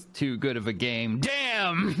It's just too good of a game.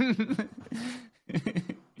 Damn.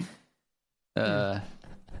 But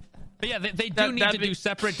yeah, they do need to do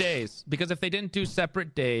separate days because if they didn't do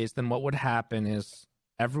separate days, then what would happen is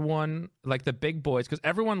everyone, like the big boys, because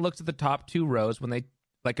everyone looks at the top 2 rows when they,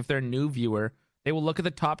 like if they're a new viewer, they will look at the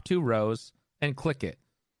top 2 rows and click it.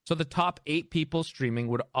 So the top 8 people streaming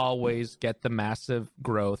would always get the massive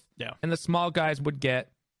growth. Yeah. And the small guys would get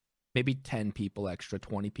maybe 10 people extra,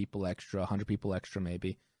 20 people extra, 100 people extra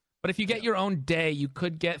maybe. But if you get your own day, you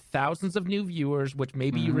could get thousands of new viewers, which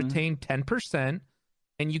maybe you retain 10%.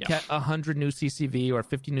 And you get 100 new CCV or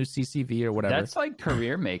 50 new CCV or whatever. That's like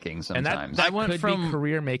career making and sometimes. that I went could from- be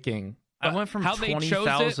career making. I went from how they chose it,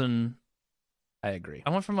 20,000. I agree.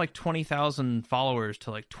 I went from like 20,000 followers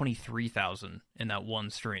to like 23,000 in that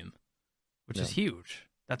one stream, which is huge.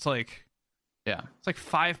 That's like, Yeah. it's like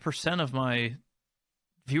 5% of my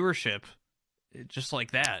viewership, just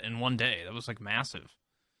like that in one day. That was like massive.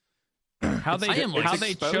 How they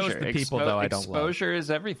chose the people though, I don't love. Exposure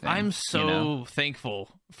is everything. I'm so you know? thankful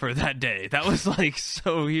for that day. That was like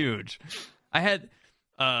so huge. I had,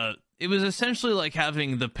 it was essentially like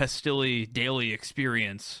having the Pestilli daily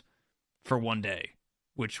experience for one day,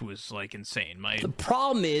 which was like insane. The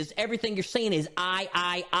problem is everything you're saying is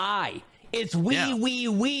I. It's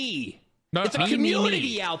we. No, It's a me, community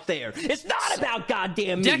me. out there. It's not about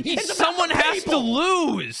goddamn me. Decky, It's about someone the has to people.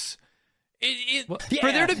 lose. For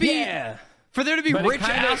there to be But it rich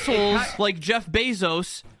kinda- assholes like Jeff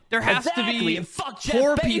Bezos, there has Exactly, to be and fuck Jeff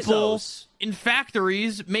poor people Bezos. in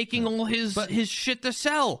factories making all his shit to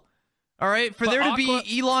sell. All right, for there to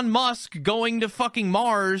be Elon Musk going to fucking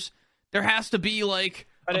Mars, there has to be like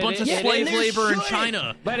a bunch of slave and there labor in should.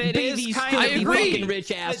 China. But it is These kind of I agree. fucking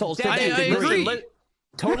rich assholes. Decky, I listen, agree.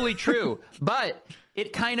 Totally true. But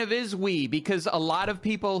it kind of is we because a lot of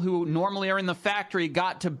people who normally are in the factory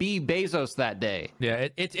got to be Bezos that day. Yeah,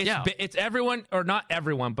 it's everyone or not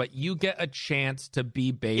everyone, but you get a chance to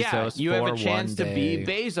be Bezos. Yeah, you for have a chance one to be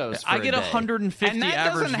day. Bezos. I for get a day. 150 and that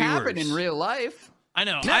average doesn't happen viewers. in real life. I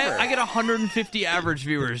know. Never. I get 150 average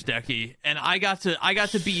viewers, Decky, and I got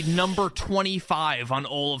to be number 25 on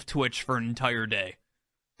all of Twitch for an entire day.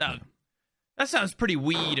 That sounds pretty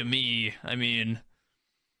wee to me. I mean,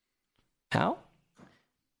 How?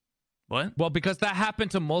 what? Well, because that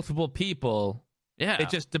happened to multiple people. Yeah. It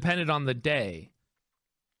just depended on the day.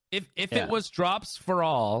 If Yeah. it was drops for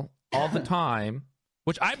all the time,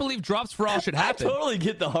 which I believe drops for all should happen. I totally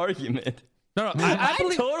get the argument. No, I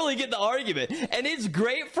believe totally get the argument, and it's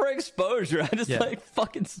great for exposure. I just like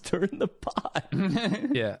fucking stirring the pot.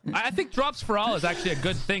 Yeah, I think drops for all is actually a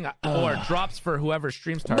good thing, or drops for whoever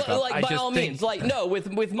streams Tarkov. But like, I by just all think, means, like, no,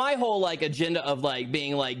 with my whole like agenda of like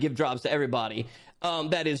being like give drops to everybody,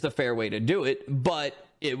 that is the fair way to do it. But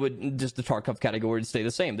it would just the Tarkov category would stay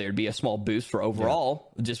the same. There'd be a small boost for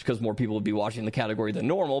overall, just because more people would be watching the category than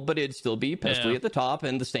normal. But it'd still be Pestily at the top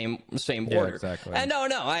and the same order. Exactly. And no,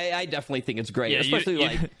 I definitely think it's great, Yeah, especially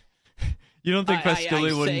like. You don't think I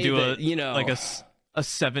Pestily wouldn't say do that, a you know- like a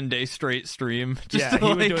 7-day straight stream? Just yeah, to,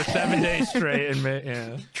 he would do a like- 7 day straight and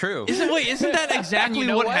yeah. True. Isn't that exactly you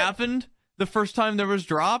know what what? happened the first time there was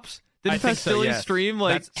drops? I Didn't think so, Pestily yes. stream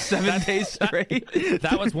like That's- 7 days straight?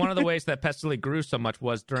 That was one of the ways that Pestily grew so much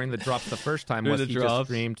was during the drops the first time During was the he just drops.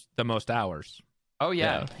 streamed the most hours. Oh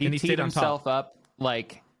yeah, Yeah. he And he teed stayed on top. himself up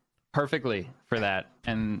like perfectly for that,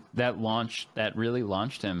 and that really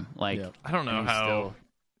launched him. Like Yeah. I don't know and how still-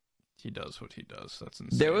 he does what he does. That's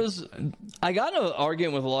insane. There was, I got an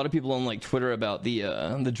argument with a lot of people on like Twitter about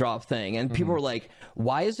the drop thing, and people were like,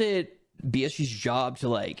 "Why is it BSG's job to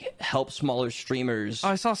like help smaller streamers?" Oh,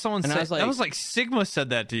 I saw someone And I say was like- that was like Sigma said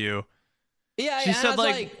that to you. Yeah, She and said I was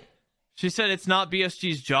like she said it's not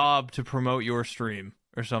BSG's job to promote your stream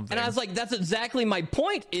or something. and I was like, that's exactly my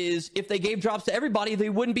point. Is if they gave drops to everybody, they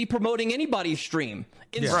wouldn't be promoting anybody's stream.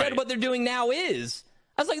 Instead, Right. what they're doing now is.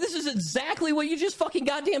 I was like, this is exactly what you just fucking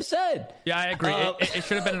goddamn said. Yeah, I agree. It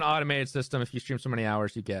should have been an automated system. If you stream so many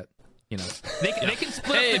hours, you get, they can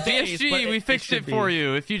split Hey, up the days, BSG, but we fixed should it for be-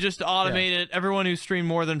 you. If you just automate it, everyone who streamed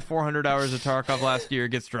more than 400 hours of Tarkov last year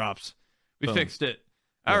gets drops. We Boom. fixed it.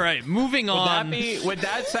 All right, moving on. Would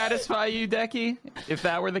that satisfy you, Decky? If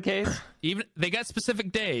that were the case? Even they get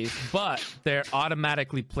specific days, but they're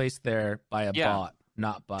automatically placed there by a Yeah. bot,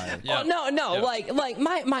 not by. Yeah. Oh, no. Yeah. Like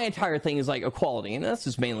my entire thing is like equality, and that's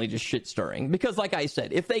just mainly just shit stirring. Because, like I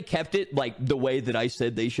said, if they kept it like the way that I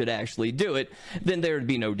said they should actually do it, then there would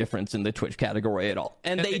be no difference in the Twitch category at all.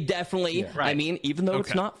 And they definitely, I mean, even though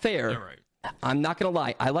it's Okay. not fair, All right. I'm not gonna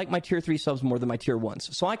lie. I like my tier 3 subs more than my tier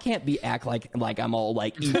 1s, so I can't act like I'm all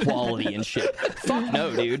like equality and shit. Fuck no,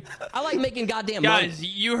 dude. I like making goddamn money. Guys,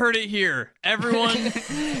 you heard it here. Everyone,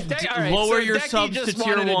 All right, lower so your Decky subs just to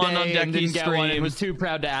tier wanted a 1 on day and didn't Decky's get one and stream. was too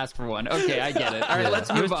proud to ask for one. Okay, I get it. All right, let's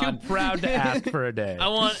I was move too on. proud to ask for a day. I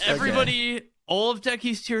want everybody, all of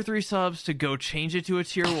Decky's tier 3 subs, to go change it to a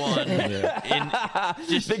tier 1.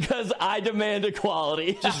 Because I demand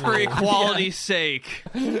equality. Just for equality's sake.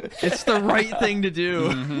 It's the right thing to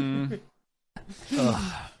do.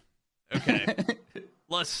 Okay.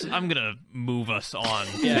 I'm gonna move us on.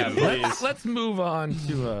 Let's move on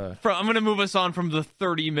to I'm gonna move us on from the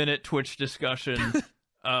 30-minute Twitch discussion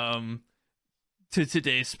to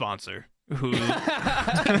today's sponsor, who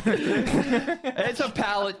It's a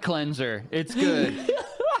palate cleanser. It's good.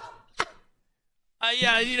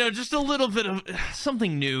 yeah, just a little bit of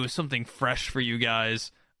something new, something fresh for you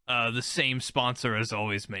guys. The same sponsor as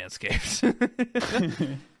always, Manscaped.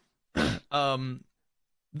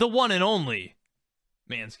 The one and only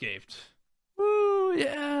Manscaped. Woo,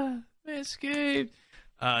 yeah, Manscaped.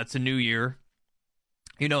 It's a new year.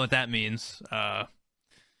 You know what that means.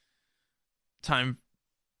 Time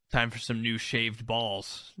for some new shaved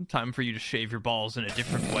balls. Time for you to shave your balls in a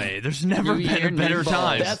different way. There's never New been year, a new better balls.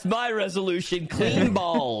 time. That's my resolution. Clean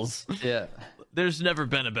balls. Yeah. There's never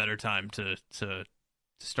been a better time to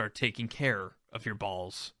start taking care of your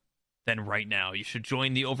balls than right now. You should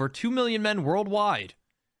join the over 2 million men worldwide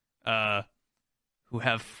who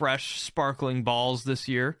have fresh, sparkling balls this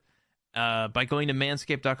year by going to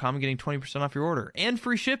manscaped.com and getting 20% off your order and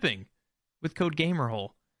free shipping with code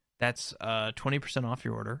GAMERHOLE. That's 20% off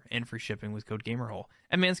your order and free shipping with code GAMERHOLE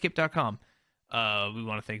at manscaped.com. We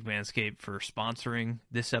want to thank Manscaped for sponsoring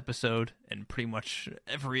this episode and pretty much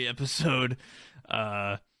every episode.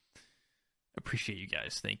 Appreciate you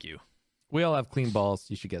guys. Thank you. we all have clean balls.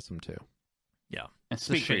 You should get some too. Yeah. And It's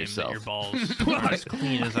speak a for shame yourself. that your balls aren't as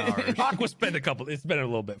clean as ours. Aqua's been it's been a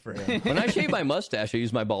little bit for him. When I shave my mustache, I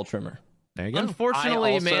use my ball trimmer. There you go.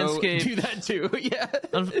 Unfortunately, I also Manscaped do that too. Yeah.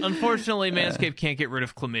 Unfortunately, Manscaped can't get rid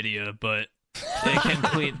of chlamydia, but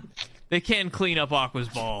they can clean up Aqua's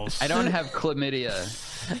balls. I don't have chlamydia.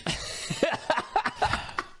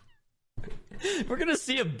 We're gonna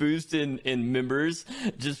see a boost in members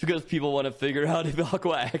just because people want to figure out if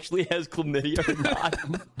Aqua actually has chlamydia or not.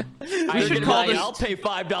 I should call this. I'll pay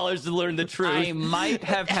 $5 to learn the truth. I might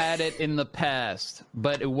have had it in the past,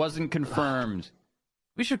 but it wasn't confirmed.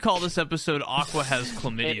 We should call this episode "Aqua Has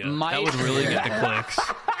Chlamydia." It might- That would really get the clicks.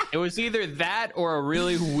 It was either that or a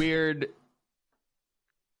really weird.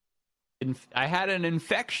 I had an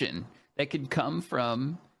infection that could come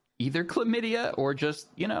from either chlamydia or just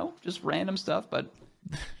random stuff, but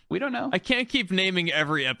we don't know. I can't keep naming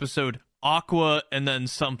every episode Aqua and then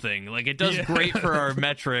something. Like, it does great for our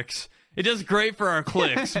metrics. It does great for our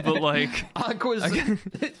clicks, but like Aqua's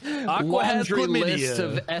Aqua has laundry chlamydia. list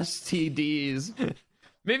of STDs.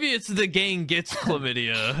 maybe it's the gang gets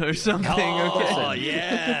chlamydia or something. Oh, Okay.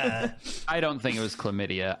 yeah. I don't think it was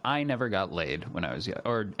chlamydia. I never got laid when I was young,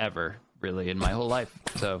 or ever really in my whole life.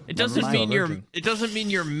 So It never doesn't mind. mean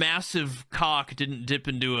your massive cock didn't dip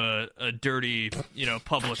into a dirty,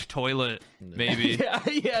 public toilet. Maybe.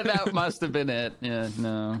 yeah, that must have been it. Yeah,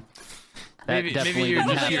 no. That Maybe definitely you're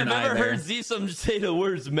didn't just I've happen never either. heard Zsum say the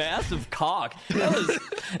words massive cock. That was.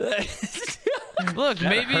 Look,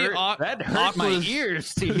 maybe That hurt my Aqua's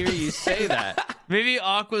ears to hear you say that. maybe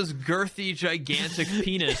Aqua's girthy, gigantic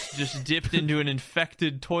penis just dipped into an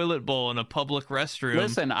infected toilet bowl in a public restroom.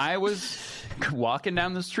 Listen, I was walking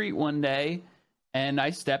down the street one day and I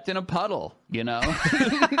stepped in a puddle,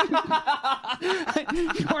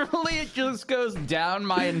 Normally it just goes down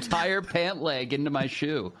my entire pant leg into my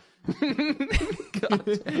shoe.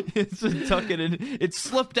 It's a tuck it in. It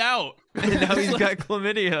slipped out, and now he's got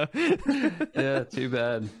chlamydia. Yeah, too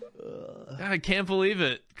bad. I can't believe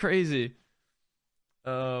it. Crazy.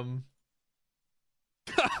 What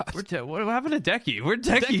happened to Decky? Where'd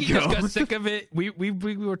Decky Decky go? just got sick of it. We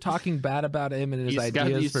were talking bad about him and his You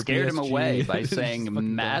ideas for scared him PSG. away by It's saying fucking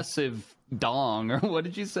dumb. massive dong, or what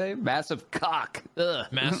did you say? Massive cock. Ugh.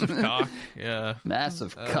 Massive cock. Yeah.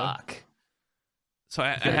 Massive cock. So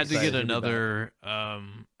I Very had to get excited about another. I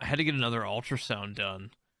had to get another ultrasound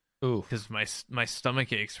done Ooh. because my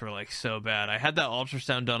stomach aches were like so bad. I had that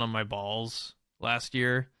ultrasound done on my balls last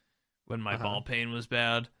year when my ball pain was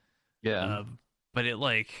bad. Yeah. But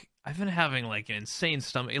I've been having like an insane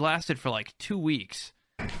stomach. It lasted for like 2 weeks.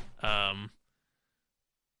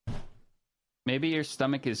 Maybe your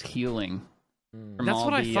stomach is healing. From That's all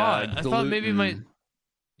what I the, thought. I thought maybe gluten.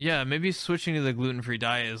 maybe switching to the gluten-free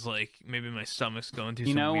diet is like maybe my stomach's going through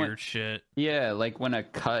You some know what- weird shit. Yeah, like when a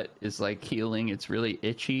cut is like healing, it's really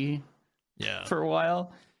itchy Yeah. for a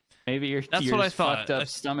while. Maybe your That's what I thought. fucked up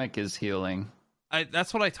stomach is healing.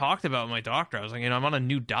 That's what I talked about with my doctor. I was like, I'm on a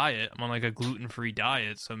new diet. I'm on like a gluten-free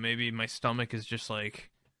diet, so maybe my stomach is just like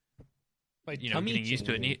getting used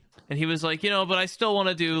to it. And he was like, but I still want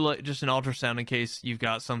to do like just an ultrasound in case you've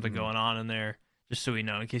got something going on in there, just so we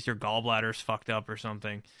know, in case your gallbladder's fucked up or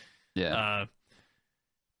something. Yeah.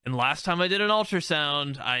 And last time I did an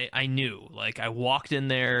ultrasound, I knew. Like, I walked in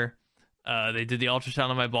there, they did the ultrasound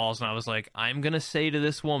on my balls, and I was like, I'm going to say to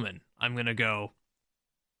this woman, I'm going to go,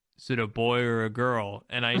 is it a boy or a girl?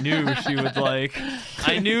 And I knew she would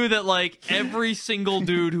I knew that like every single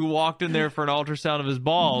dude who walked in there for an ultrasound of his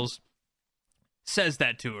balls says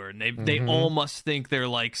that to her. And they all must think they're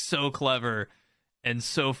like so clever and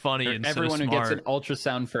so funny and Everyone so who smart. gets an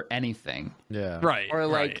ultrasound for anything. Yeah. Right. Or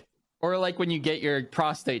like right. or like when you get your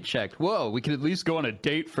prostate checked. Whoa, we could at least go on a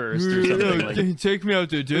date first or something like Take me out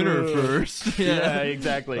to dinner first. Yeah,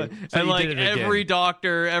 exactly. So And you like did it again. every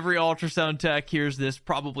doctor, every ultrasound tech hears this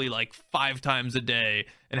probably like 5 times a day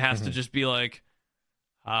and has to just be like,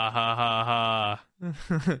 ha ha ha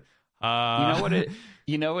ha.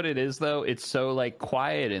 You know what it is though? It's so like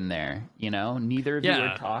quiet in there, Neither of you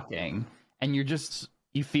Yeah. are talking, and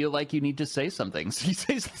you feel like you need to say something.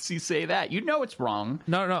 So you say that. You know it's wrong.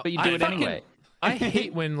 No, But you do it anyway. I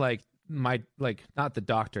hate when like not the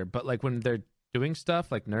doctor, but like when they're doing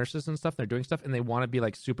stuff, like nurses and stuff, they're doing stuff and they want to be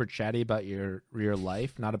like super chatty about your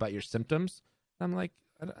life, not about your symptoms. I'm like,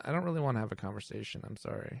 I don't really want to have a conversation. I'm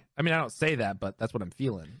sorry. I mean, I don't say that, but that's what I'm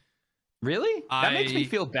feeling. Really? That makes me I-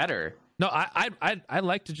 feel better. No, I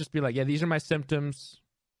like to just be like, yeah, these are my symptoms.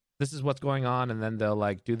 This is what's going on, and then they'll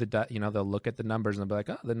like do they'll look at the numbers and they'll be like,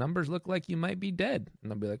 oh, the numbers look like you might be dead,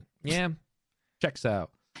 and they'll be like, yeah, checks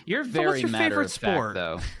out. You're what's very your matter favorite of fact, sport?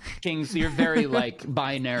 though. Kings, you're very like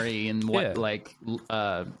binary and what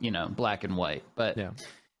Yeah. black and white. But Yeah.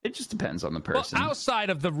 it just depends on the Well, person.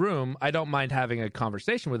 outside of the room, I don't mind having a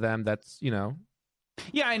conversation with them. That's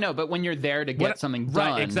Yeah, I know, but when you're there to get something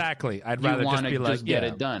done, right? Exactly. I'd you rather want just to be like, get yeah.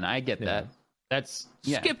 it done. I get Yeah. that. That's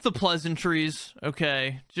yeah. Skip the pleasantries,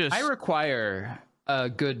 okay? Just I require a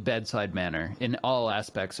good bedside manner in all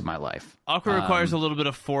aspects of my life. Aqua requires a little bit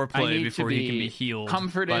of I foreplay need before to he can be be healed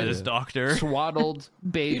comforted, by this doctor. swaddled,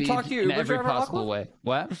 babied talk to your in Uber every driver, possible Aqua? way.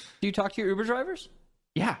 What? Do you talk to your Uber drivers?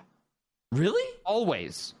 Yeah, Really?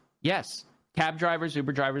 always. Yes. Cab drivers,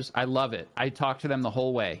 Uber drivers, I love it. I talk to them the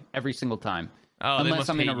whole way, every single time. Oh, they Unless must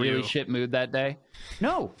I'm in a hate really you. shit mood that day.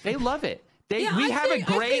 No, they love it. We I have think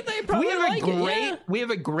they probably like it, yeah. we have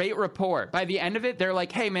a great rapport. By the end of it, they're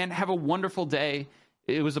like, "Hey man, have a wonderful day.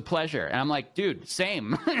 It was a pleasure." And I'm like, "Dude,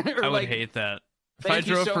 same." I would hate that. If I "Thank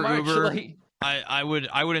you drove so for much." Uber, Like, I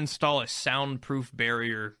would install a soundproof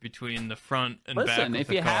barrier between the front and back listen, of if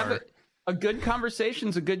the you car. have a good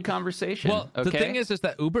conversation's a good conversation. Well, okay? the thing is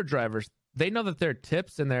that Uber drivers, they know that their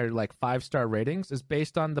tips and their like 5-star ratings is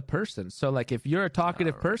based on the person. So like if you're a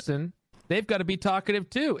talkative person, they've got to be talkative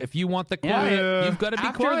too. If you want the quiet, you've got to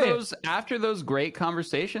be quiet. After those great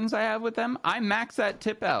conversations I have with them, I max that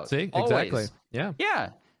tip out. See, always. exactly. Yeah. Yeah.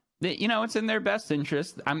 You know, it's in their best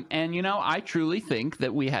interest. And, you know, I truly think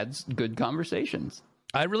that we had good conversations.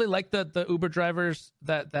 I really like the Uber drivers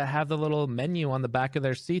that have the little menu on the back of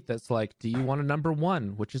their seat that's like, do you want a number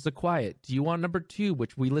 1, which is a quiet? Do you want number 2,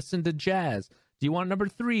 which we listen to jazz? Do you want number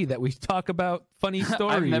 3 that we talk about funny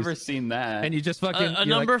stories? I've never seen that. And you just fucking a you're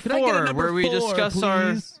number like, "Can I get a 4 number where we 4, discuss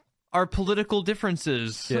please?" our political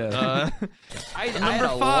differences. Yeah. I Number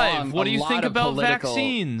had 5. What do a you lot think of about political-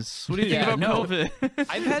 vaccines? What do you think Yeah, about no. COVID?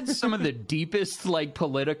 I've had some of the deepest like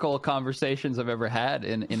political conversations I've ever had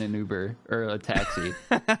in an Uber or a taxi.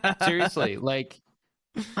 Seriously, like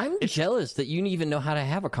I'm jealous that you even know how to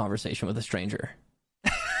have a conversation with a stranger.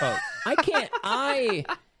 Oh. I can't.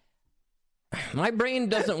 My brain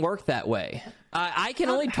doesn't work that way. I can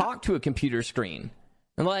only talk to a computer screen.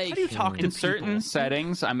 Like, How do you talk to in certain people?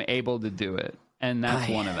 settings, I'm able to do it, and that's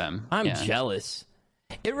one of them. I'm Yeah. jealous.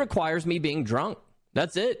 It requires me being drunk.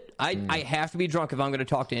 That's it. I have to be drunk if I'm going to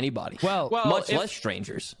talk to anybody. Well, much if- less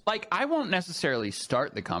strangers. Like, I won't necessarily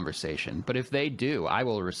start the conversation, but if they do, I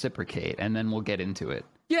will reciprocate, and then we'll get into it.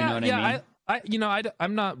 yeah, you know what I mean?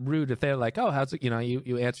 I'm not rude if they're like, oh, how's it? You know,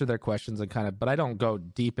 you answer their questions and kind of, but I don't go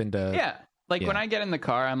deep into. Yeah. Like, Yeah. when I get in the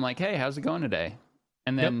car, I'm like, hey, how's it going today?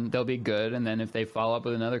 And then they'll be good, and then if they follow up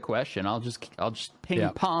with another question, I'll just ping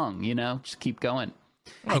pong, you know, just keep going.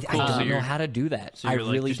 I cool. So don't know you're- how to do that. So I you're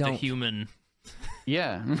like really just don't. a human.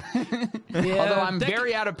 Yeah. Although I'm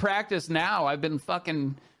very out of practice now. I've been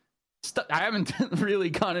fucking I haven't really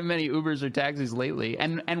gone in many Ubers or taxis lately.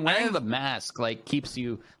 And wearing the mask like keeps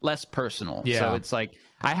you less personal. Yeah. So it's like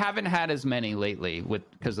I haven't had as many lately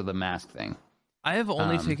because of the mask thing. I have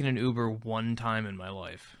only taken an Uber one time in my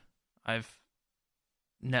life. I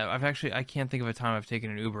can't think of a time I've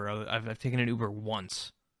taken an Uber. I've taken an Uber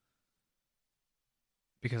once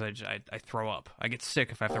because I throw up. I get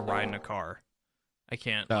sick if I have to ride in a car. I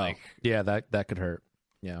can't yeah, that could hurt.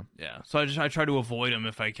 Yeah. So I try to avoid them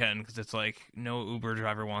if I can because it's like no Uber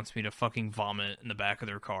driver wants me to fucking vomit in the back of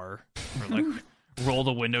their car or like roll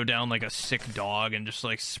the window down like a sick dog and just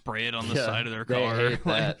like spray it on the side of their They car. hate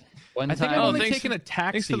that. One I think time, I've only thanks taken a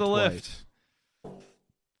taxi Thanks for the twice. lift.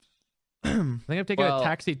 I think I've taken Well- a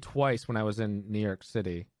taxi twice when I was in New York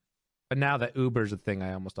City. But now that Uber's a thing,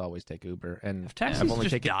 I almost always take Uber. And Have taxis I've only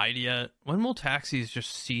just taken died yet? When will taxis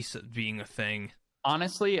just cease being a thing?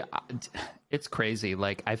 honestly, it's crazy.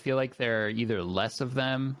 Like, I feel like there are either less of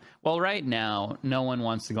them. Well, right now, no one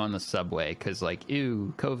wants to go on the subway because, like,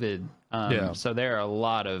 ew, COVID. Yeah. So there are a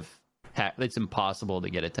lot of. It's impossible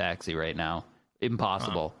to get a taxi right now.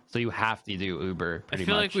 Impossible. So you have to do Uber. I Pretty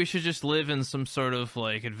feel much. like we should just live in some sort of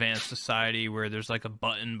like advanced society where there's like a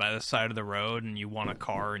button by the side of the road and you want a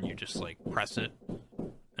car and you just like press it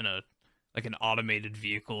and an automated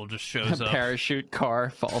vehicle just shows a up. parachute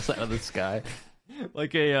car falls out of the sky.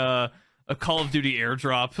 Like a Call of Duty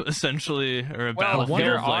airdrop essentially or a Well,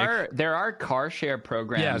 battlefield. there are car share Yeah, I was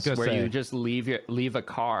programs gonna where say. you just leave a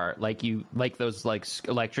car like those like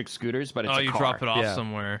electric scooters, but it's a you car. drop it off Yeah.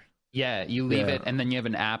 somewhere. Yeah, you leave Yeah. it, and then you have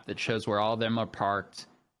an app that shows where all of them are parked.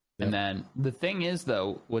 Yep. And then the thing is,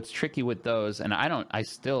 though, what's tricky with those, and I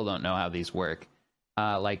still don't know how these work.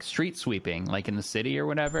 Like street sweeping, like in the city or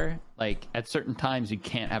whatever. Like at certain times, you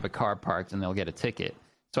can't have a car parked, and they'll get a ticket.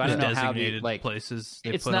 So I don't know how Designated like places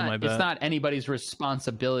they it's put on my not bet. it's not anybody's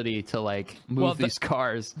responsibility to like move Well, these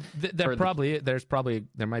cars.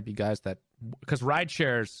 there might be guys that, because ride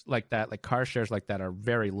shares like that, like car shares like that, are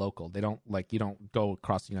very local. They don't you don't go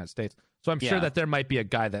across the United States. So I'm sure Yeah. that there might be a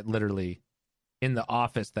guy that literally in the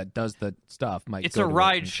office that does the stuff. It's go a to work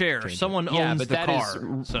ride and share. change it. Someone Yeah, owns but the that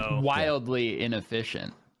car. is So wildly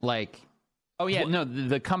inefficient. Like, oh yeah, no,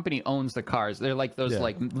 the company owns the cars. They're like those Yeah.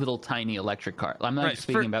 like little tiny electric cars. I'm not Right,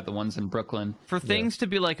 speaking for- about the ones in Brooklyn. for things to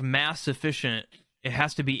be like mass efficient, it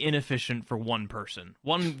has to be inefficient for one person.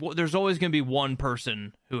 There's always going to be one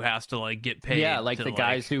person who has to like get paid. Yeah, like the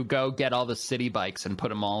guys who go get all the city bikes and put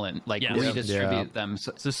them all in, like redistribute them.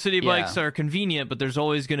 So city bikes are convenient, but there's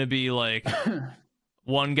always going to be like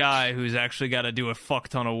one guy who's actually got to do a fuck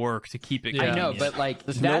ton of work to keep it convenient. I know, but like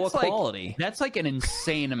There's no that's like equality. that's like an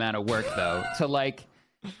insane amount of work though to like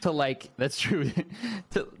that's true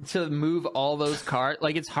to move all those cars.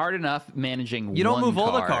 Like it's hard enough managing You don't one move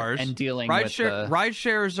all the car cars and dealing ride with the ride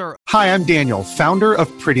shares are Hi, I'm Daniel, founder of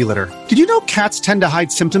Pretty Litter. Did you know cats tend to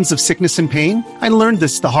hide symptoms of sickness and pain? I learned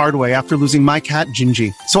this the hard way after losing my cat,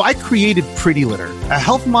 Gingy. So I created Pretty Litter, a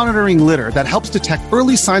health monitoring litter that helps detect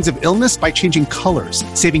early signs of illness by changing colors,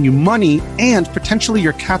 saving you money and potentially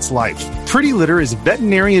your cat's life. Pretty Litter is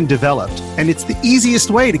veterinarian developed, and it's the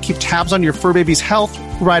easiest way to keep tabs on your fur baby's health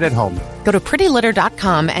right at home. Go to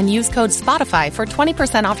prettylitter.com and use code SPOTIFY for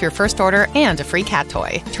 20% off your first order and a free cat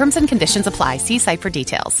toy. Terms and conditions apply. See site for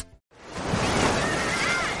details.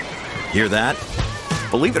 Hear that?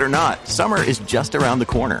 Believe it or not, summer is just around the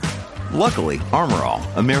corner. Luckily, Armor All,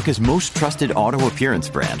 America's most trusted auto appearance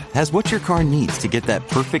brand, has what your car needs to get that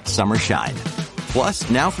perfect summer shine. Plus,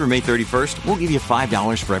 now through May 31st, we'll give you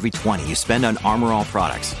 $5 for every $20 you spend on Armor All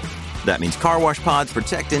products. That means car wash pods,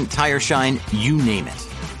 protectant, tire shine, you name it.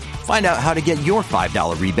 Find out how to get your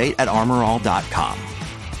 $5 rebate at armorall.com.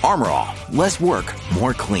 Armor All, less work,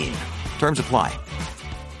 more clean. Terms apply.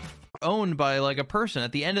 owned by like a person.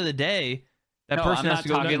 At the end of the day, that No, person I'm has to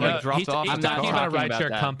not go get talking- like dropped off. He's I'm not talking about a talking about rideshare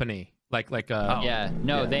that. company, like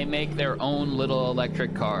They make their own little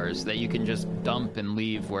electric cars that you can just dump and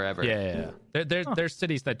leave wherever. yeah. There's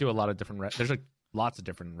cities that do a lot of different. There's like lots of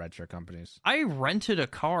different rideshare companies. I rented a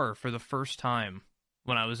car for the first time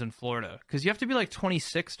when I was in Florida because you have to be like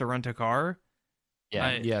 26 to rent a car.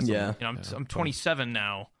 Yeah. I'm 27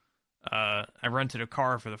 now. I rented a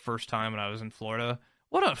car for the first time when I was in Florida.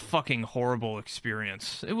 What a fucking horrible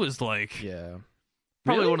experience. It was like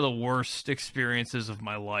probably one of the worst experiences of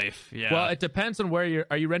my life. Yeah. Well, it depends on where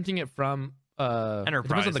are you renting it from? Enterprise. It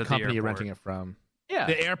depends on the at company you're airport. renting it from. Yeah.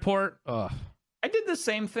 The airport. Ugh. I did the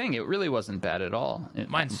same thing. It really wasn't bad at all.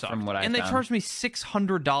 Mine sucked. From what I and they found. charged me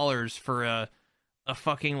 $600 for a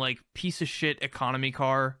fucking like piece of shit economy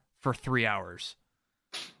car for 3 hours.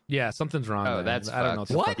 Yeah, something's wrong. Oh, there. that's I don't know what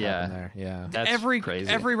the fucked. fuck happened there. Yeah. That's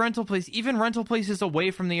crazy. Every rental place, even rental places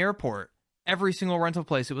away from the airport, every single rental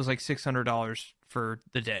place, it was like $600 for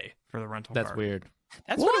the day for the rental car. That's weird.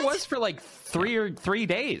 That's what it was for like 3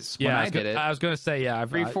 days when Yeah, I did it. I was gonna say yeah.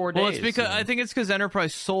 3-4 days. Well, it's because I think it's because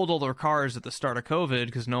Enterprise sold all their cars at the start of COVID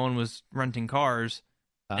because no one was renting cars,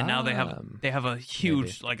 and now they have a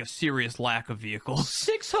huge like a serious lack of vehicles.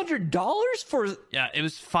 $600 for Yeah, it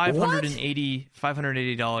was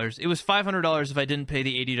 $580. It was $500 if I didn't pay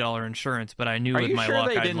the $80 insurance, but I knew Are with you my sure luck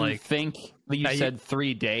they I'd didn't like think that you said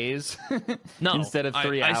 3 days no instead of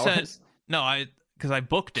 3 hours? I said no, because I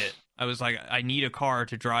booked it. I was like, I need a car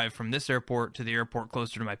to drive from this airport to the airport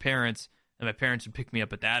closer to my parents, and my parents would pick me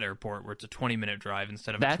up at that airport where it's a 20-minute drive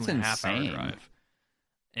instead of That's a 2.5-hour insane. drive.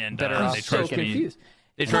 And Better they off charged so me. confused.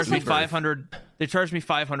 They charged me Super. $500. They charged me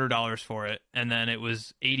 $500 for it, and then it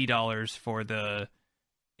was $80 for the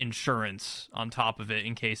insurance on top of it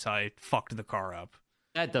in case I fucked the car up.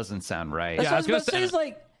 That doesn't sound right. That's Yeah, what I was about to say. Is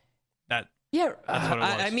like, That yeah, That's what it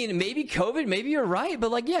was. I mean, maybe COVID, maybe you're right,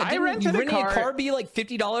 but like, yeah, I didn't rented you a renting a car- car be like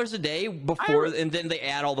 $50 a day before, and then they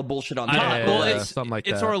add all the bullshit on top. well, yeah, it's something like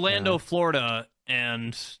it's that, Orlando, yeah. Florida,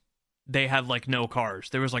 and they had like no cars.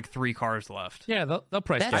 There was like 3 cars left. Yeah, they'll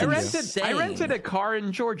price That's gouge you. insane. I rented a car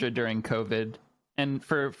in Georgia during COVID, and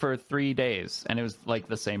for 3 days, and it was like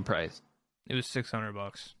the same price. It was $600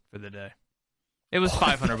 for the day. It was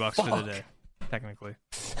 $500 for the day, technically.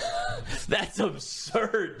 That's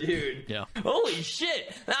absurd, dude. Yeah. Holy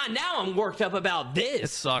shit! Now I'm worked up about this. It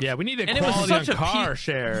sucked. Yeah, we need And it was equality on such a car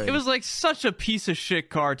share. It was like such a piece of shit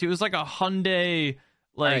car too. It was like a Hyundai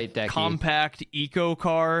right, Decky. compact eco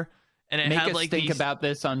car, and it Make had us like think these, about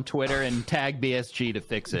this on Twitter and tag BSG to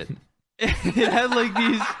fix it. it had like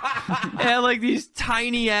these it had like these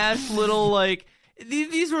tiny ass little like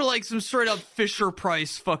these were like some straight up Fisher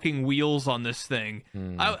Price fucking wheels on this thing.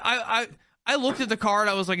 I looked at the car and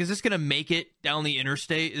I was like, is this gonna make it down the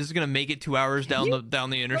interstate? Is this gonna make it 2 hours down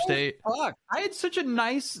the interstate? Fuck! I had such a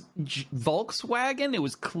nice Volkswagen. It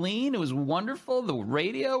was clean. It was wonderful. The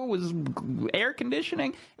radio was air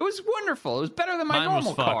conditioning. It was wonderful. It was better than my Mine was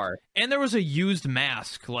normal fucked. car. And there was a used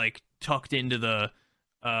mask like tucked into the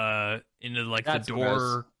like That's the gross.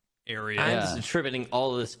 door area. I'm Yeah. just attributing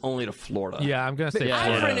all of this only to Florida. Yeah, I'm gonna say Yeah.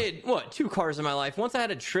 I've Florida. rented 2 cars in my life. Once I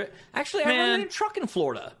had a trip. Actually, I Man. rented a truck in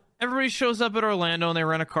Florida. everybody shows up at Orlando and they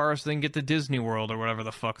rent a car so they can get to Disney World or whatever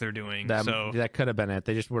the fuck they're doing. That could have been it.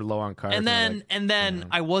 They just were low on cars. And then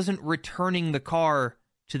I wasn't returning the car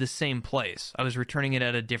to the same place. I was returning it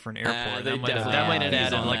at a different airport. That might have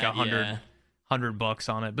added like $100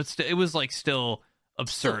 on it, but it was like still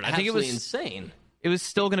absurd. I think it was insane. It was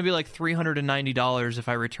still going to be like $390 if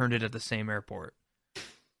I returned it at the same airport.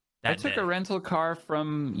 I took a rental car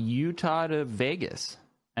from Utah to Vegas,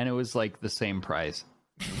 and it was like the same price.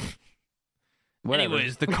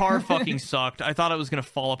 Anyways, the car fucking sucked. I thought it was going to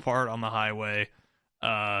fall apart on the highway.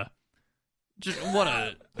 Just what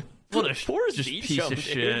a piece of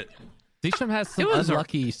shit. Deesham has some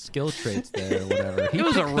unlucky skill traits there or whatever. It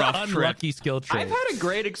was a rough unlucky skill trait. I've had a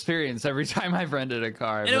great experience every time I've rented a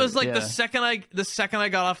car. And it was like the second I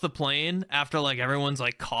got off the plane, after like everyone's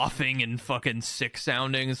like coughing and fucking sick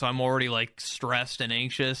sounding, so I'm already like stressed and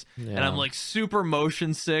anxious, and I'm like super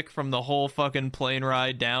motion sick from the whole fucking plane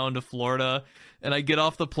ride down to Florida. And I get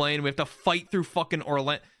off the plane, we have to fight through fucking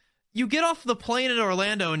Orlando. You get off the plane in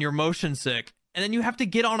Orlando and you're motion sick, and then you have to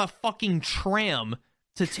get on a fucking tram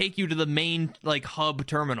to take you to the main like hub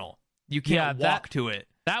terminal. You can't walk to it.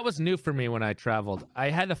 That was new for me when I traveled. I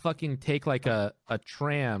had to fucking take like a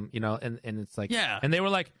tram, you know, and it's like, and they were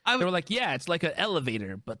like, yeah, it's like an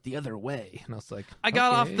elevator, but the other way. And I was like, I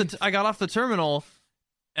got off the terminal,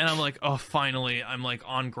 and I'm like, oh, finally, I'm like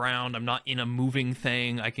on ground. I'm not in a moving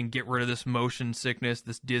thing. I can get rid of this motion sickness,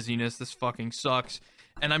 this dizziness. This fucking sucks.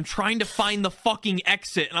 And I'm trying to find the fucking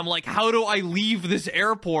exit, and I'm like, how do I leave this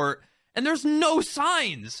airport? And there's no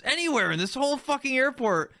signs anywhere in this whole fucking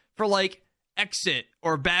airport for like exit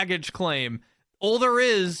or baggage claim. All there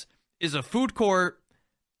is a food court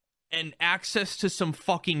and access to some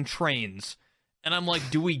fucking trains. And I'm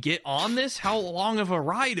like, do we get on this? How long of a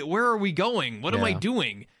ride? Where are we going? What am I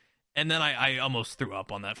doing? And then I almost threw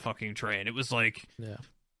up on that fucking train. It was like,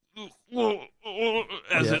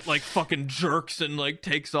 as it like fucking jerks and like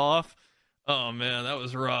takes off. Oh man, that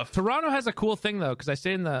was rough. Toronto has a cool thing though, because I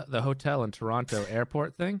stayed in the hotel in Toronto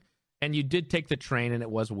airport thing, and you did take the train, and it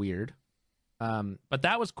was weird. But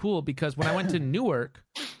that was cool because when I went to Newark,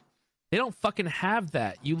 they don't fucking have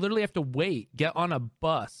that. You literally have to wait, get on a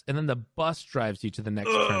bus, and then the bus drives you to the next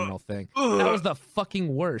terminal thing. That was the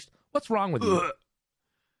fucking worst. What's wrong with you?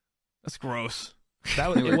 That's gross.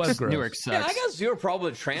 It was gross. Newark sucks. Yeah, I got zero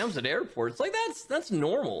problem with trams at airports. Like that's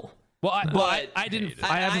normal. Well, I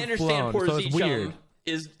haven't flown, so it's weird.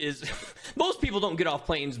 Is most people don't get off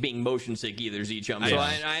planes being motion sick either, Z-Chum. So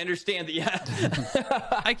I understand that.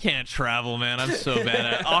 Yeah, I can't travel, man. I'm so bad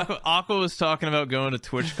at it. Aqua was talking about going to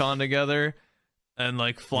TwitchCon together and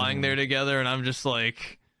like flying there together, and I'm just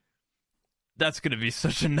like, that's gonna be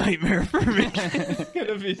such a nightmare for me. It's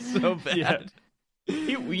gonna be so bad. Yeah.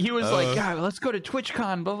 He was like, God, let's go to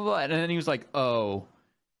TwitchCon, blah blah blah, and then he was like, oh.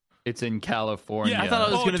 It's in California. Yeah, I thought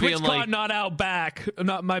it was going to be in like not out back,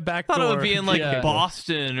 not my back door. I thought it would be in like yeah.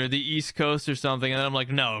 Boston or the East Coast or something, and then I'm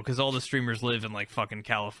like, no, because all the streamers live in like fucking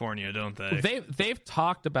California, don't they? They've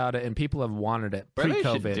talked about it and people have wanted it pre-COVID. Where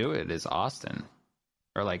they should do it is Austin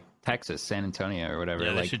or like Texas, San Antonio or whatever.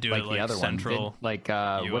 Yeah, they like, should do like it the like other central.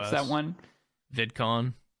 One. What's that one?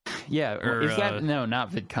 VidCon. Yeah, or, is that no,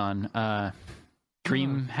 not VidCon.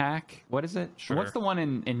 DreamHack. What is it? Sure. What's the one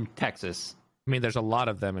in Texas? I mean, there's a lot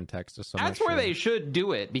of them in Texas. So that's where they should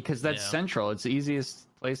do it because that's central. It's the easiest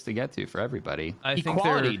place to get to for everybody.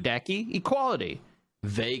 Equality, Decky. Equality.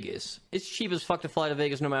 Vegas. It's cheap as fuck to fly to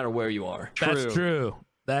Vegas no matter where you are. That's true.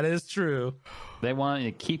 That is true. They want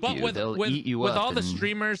to keep you. They'll eat you up. With all the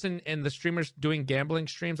streamers and the streamers doing gambling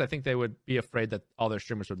streams, I think they would be afraid that all their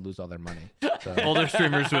streamers would lose all their money. So. All their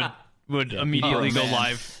streamers would immediately go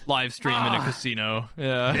live stream in a casino.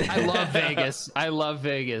 Yeah. I love Vegas. I love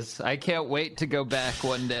Vegas. I can't wait to go back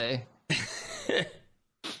one day.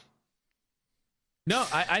 No,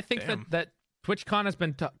 I think that TwitchCon has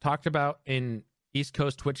been talked about in East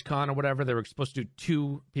Coast TwitchCon or whatever. They were supposed to do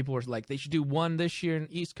 2. People were like, they should do 1 this year in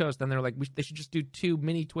East Coast. Then they're like, they should just do 2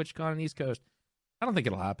 mini TwitchCon in East Coast. I don't think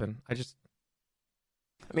it'll happen. I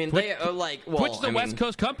mean, they are like, well, Twitch's a West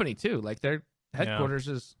Coast company too. Like their headquarters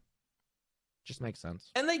is. Just makes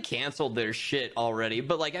sense. And they canceled their shit already,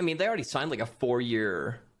 but like, I mean, they already signed like a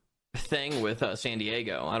 4-year thing with San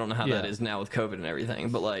Diego. I don't know how that is now with COVID and everything,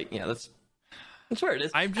 but like, yeah, that's where it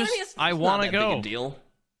is. I want to go. Big a deal.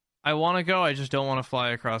 I want to go. I just don't want to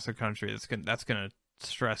fly across the country. That's gonna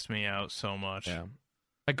stress me out so much. Yeah.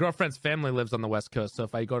 My girlfriend's family lives on the West Coast, so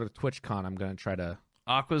if I go to TwitchCon, I'm gonna try to.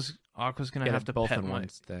 Aqua's Aqua's gonna Get have it to both pet in my. one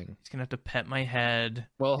thing. He's gonna have to pet my head.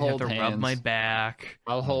 We'll He's gonna hold have to rub hands. my back.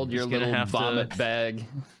 I'll hold your He's gonna little have to- vomit bag.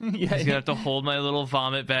 He's gonna have to hold my little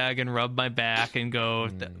vomit bag and rub my back and go.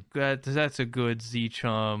 That's a good Z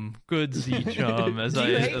chum. Good Z chum. As Do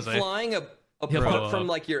you hate as flying grow apart up. from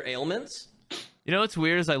like your ailments? You know what's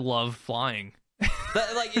weird is I love flying.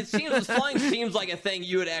 Like it seems, flying seems like a thing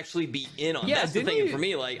you would actually be in on. Yeah, That's the didn't thing you- for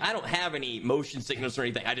me. Like I don't have any motion sickness or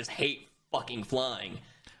anything. I just hate fucking flying.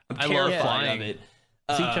 I'm I love terrified flying. of it.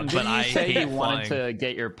 Teachum, but didn't you I say hate you wanted flying. to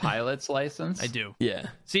get your pilot's license? I do. Yeah.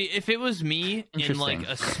 See, if it was me in like Interesting.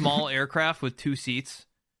 a small aircraft with 2 seats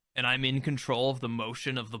and I'm in control of the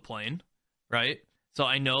motion of the plane, right? So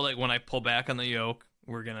I know like when I pull back on the yoke,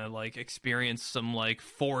 we're going to like experience some like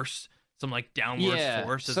force, some like downward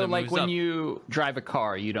force as so it like moves when up. you drive a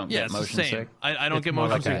car, you don't Yeah, get it's the motion same. sick. I don't It's get more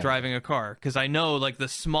motion like sick a- driving a car because I know like the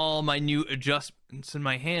small, minute adjustments in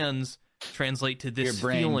my hands translate to this Your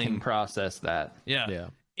brain feeling. can process that. Yeah. Yeah.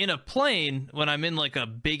 In a plane, when I'm in like a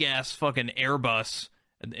big ass fucking Airbus,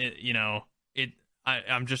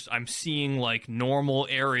 I'm seeing like normal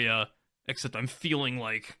area, except I'm feeling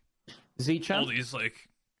like all Z-Chum, these like.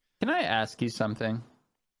 can I ask you something?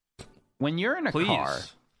 When you're in a Please. car,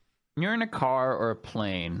 when you're in a car or a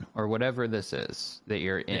plane or whatever this is that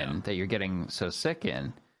you're in, Yeah. that you're getting so sick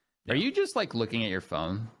in, are you just like looking at your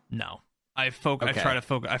phone? No, I try to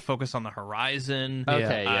focus. I focus on the horizon.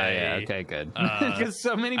 Okay, I- okay, good. uh, Because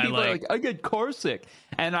so many I people are like- like, I get car sick.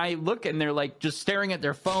 And I look and they're like just staring at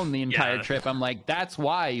their phone the entire Yeah. trip. I'm like, that's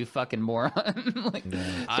why, you fucking moron. Like,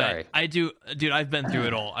 sorry. I do, dude. I've been through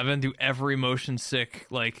it all. I've been through every motion sick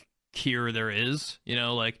like cure there is. You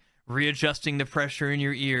know, like readjusting the pressure in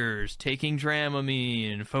your ears, taking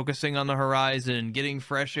Dramamine, focusing on the horizon, getting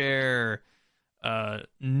fresh air.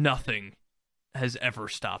 Nothing has ever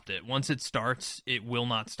stopped it. Once it starts, it will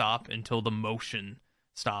not stop until the motion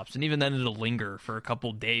stops, and even then it'll linger for a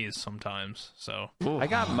couple days sometimes. So I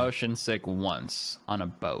got motion sick once on a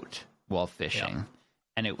boat while fishing,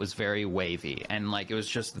 and it was very wavy, and like it was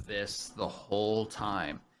just this the whole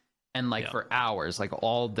time, and like for hours, like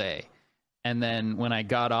all day. And then when I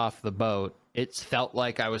got off the boat, it felt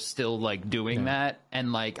like I was still like doing that,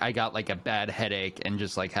 and like I got like a bad headache and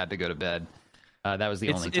just like had to go to bed. That was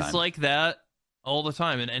the only time. it's like that all the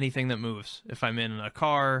time in anything that moves. If I'm in a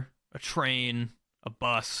car, a train, a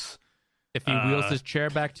bus, If he wheels his chair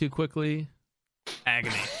back too quickly,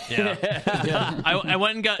 agony. Yeah. I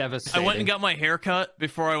went and got Devastating. my hair cut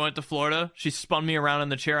before I went to Florida. She spun me around in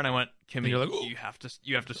the chair and I went, Kimmy, you're like, "Ooh." you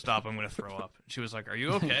have to stop. I'm gonna throw up. She was like, "Are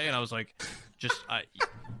you okay?" And I was like,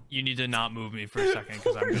 you need to not move me for a second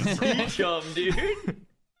because I'm gonna throw up. Chum, dude.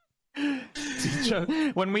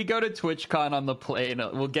 When we go to TwitchCon on the plane,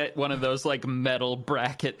 we'll get one of those like metal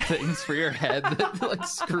bracket things for your head that like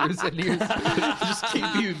screws into your just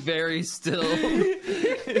keep you very still.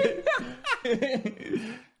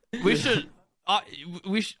 We should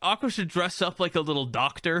Aqua should dress up like a little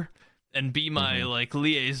doctor and be my like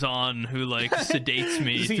liaison who like sedates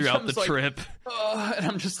me He throughout comes, the like, trip. Oh, and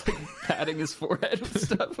I'm just like patting his forehead and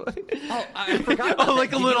stuff. Like, Oh, I forgot. About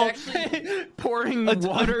like that. a Did you little- actually- pouring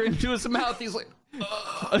water into his mouth. He's like,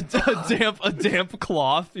 a damp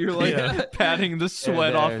cloth. You're like patting the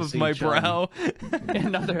sweat off of my brow.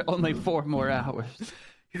 another only 4 more hours.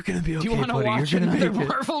 You're gonna be okay, Do you want to buddy. watch You're gonna another make it.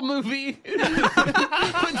 Marvel movie? Would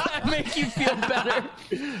that make you feel better?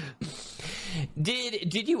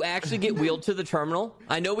 Did you actually get wheeled to the terminal?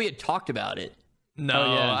 I know we had talked about it. No,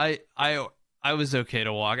 Oh, yeah. I was okay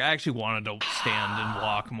to walk. I actually wanted to stand and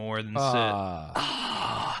walk more than sit.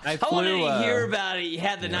 I I wanted flew. to hear about it. You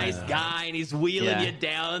had the nice guy, and he's wheeling Yeah. you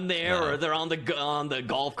down there, or they're on the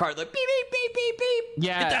golf cart, like beep beep beep beep beep.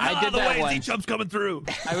 Yeah, I did that once. Chump's coming through.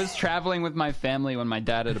 I was traveling with my family when my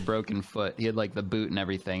dad had a broken foot. He had like the boot and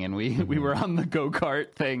everything, and we were on the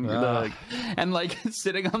go-kart thing, and like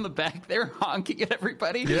sitting on the back there honking at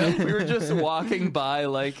everybody. We were just walking by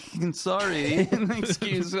like, sorry,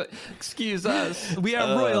 excuse us. we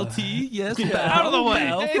are royalty. Yes, Out of the way.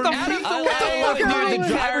 Out of the way. Dude, the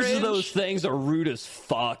drivers Carriage. of those things are rude as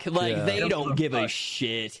fuck. Like they don't give a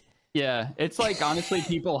shit. Yeah, it's like honestly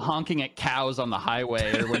people honking at cows on the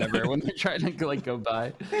highway or whatever when they're trying to like go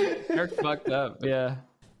by. They're fucked up. Yeah,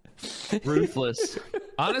 ruthless.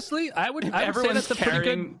 Honestly, I would say Everyone's that's a pretty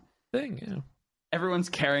carrying. good thing. Yeah. Everyone's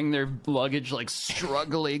carrying their luggage, like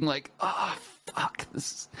struggling, like, oh, fuck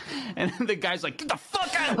this. And the guy's like, get the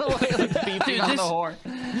fuck out of the way, like beeping on the horn.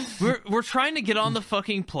 We're trying to get on the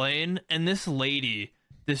fucking plane, and this lady,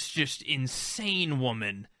 this just insane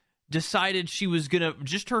woman, decided she was gonna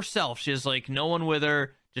just herself. She has like no one with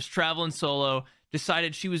her, just traveling solo.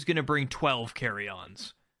 Decided she was gonna bring 12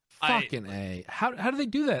 carry-ons. Fucking A. How do they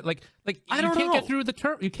do that? Like I you don't can't know. get through the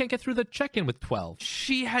term. You can't get through the check-in with 12.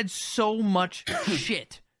 She had so much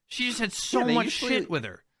shit. She just had so they much usually- shit with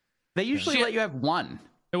her. They usually let you have one.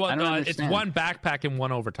 Well, I don't it's understand. one backpack and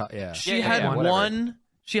one overtop. Yeah. She had whatever. one.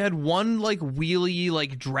 She had one like wheelie,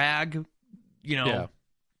 like drag, Yeah.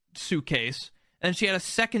 suitcase, and she had a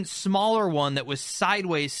second smaller one that was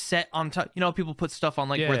sideways set on top. You know, people put stuff on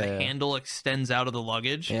like where the handle extends out of the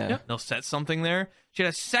luggage. Yeah. They'll set something there. She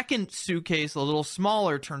had a second suitcase, a little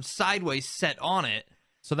smaller, turned sideways, set on it.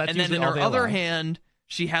 So that's And then usually in all her they other allow. hand,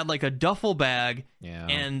 she had like a duffel bag Yeah.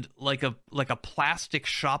 and like a plastic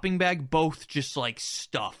shopping bag, both just like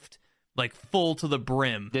stuffed, like full to the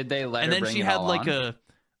brim. Did they let And her then bring she it had all like on?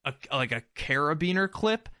 a carabiner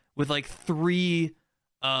clip with like three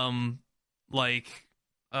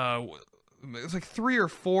it's like 3 or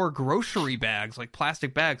 4 grocery bags, like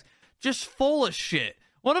plastic bags, just full of shit.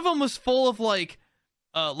 One of them was full of like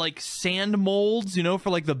sand molds, you know, for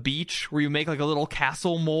like the beach where you make like a little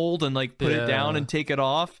castle mold and like put it down and take it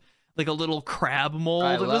off, like a little crab mold.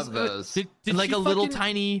 I It love was, those. and like she a little fucking-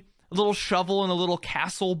 tiny little shovel and a little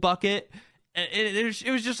castle bucket. And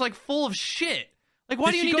it was just like full of shit. Like,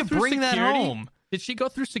 why Did do you she need go to through bring that security? home? Did she go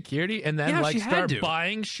through security and then Yeah, like she had start to.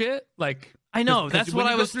 buying shit? Like I know, 'cause that's when what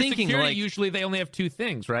you I go was through thinking, Security, like- usually they only have 2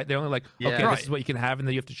 things, right? They only like, Yeah. okay, Right. this is what you can have, and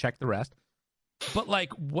then you have to check the rest. But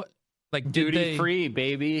like, what? Like, did Duty they? free,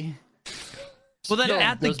 baby. Well, then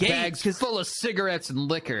at the Those gate, bags full of cigarettes and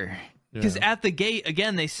liquor. because at the gate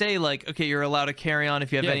again, they say like, okay, you're allowed to carry on.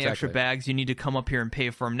 If you have Yeah, any extra exactly. bags, you need to come up here and pay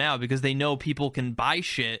for them now because they know people can buy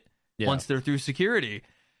shit Yeah. once they're through security.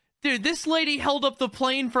 Dude, this lady held up the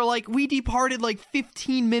plane for like, we departed like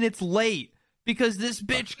 15 minutes late because this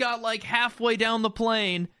bitch got like halfway down the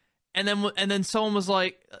plane, and then someone was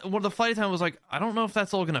like, one of the flight attendant was like, I don't know if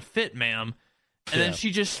that's all gonna fit, ma'am. And then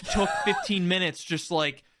she just took 15 minutes just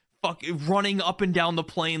like running up and down the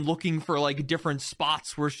plane looking for like different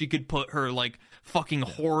spots where she could put her like fucking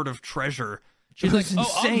hoard of treasure. She's It like, was oh,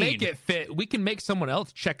 I'll insane. make it fit. We can make someone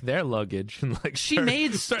else check their luggage and like. She start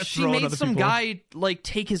made throwing other some people in. guy like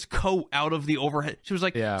take his coat out of the overhead. She was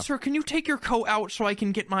like, Yeah. "Sir, can you take your coat out so I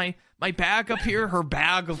can get my bag up here?" Her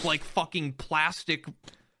bag of like fucking plastic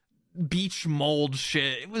beach mold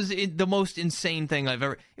shit. It was the most insane thing I've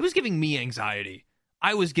ever. It was giving me anxiety.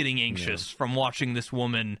 I was getting anxious from watching this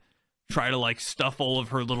woman try to like stuff all of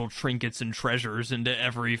her little trinkets and treasures into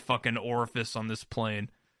every fucking orifice on this plane.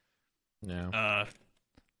 Yeah.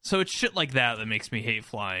 So it's shit like that that makes me hate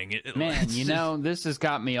flying. Man, it's you just- know, this has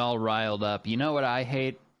got me all riled up. You know what I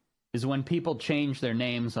hate? Is when people change their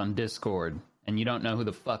names on Discord and you don't know who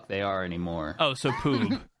the fuck they are anymore. Oh, so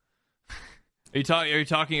Poob. Are you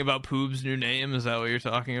talking about Poob's new name? Is that what you're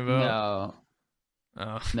talking about? No,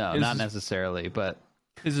 Oh, no, his not is- necessarily, but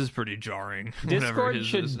His is pretty jarring. whatever Discord his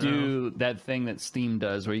should is now. do that thing that Steam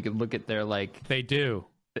does where you can look at their, like, They do.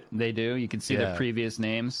 they do? You can see Yeah. their previous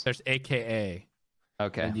names? There's AKA,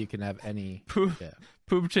 Okay. and you can have any. Poop, Yeah.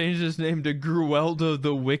 Poop changed his name to Gruelda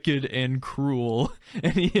the Wicked and Cruel,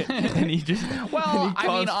 and he just Well, and he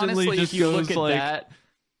I mean, constantly honestly, just if you goes look at like, that,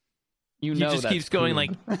 you he know just that's keeps going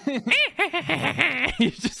Poop. like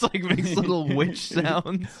he just like makes little witch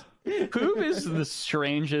sounds. Poop is the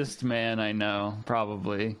strangest man I know,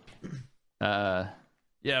 probably.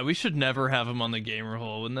 Yeah, we should never have him on the gamer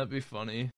hole. Wouldn't that be funny?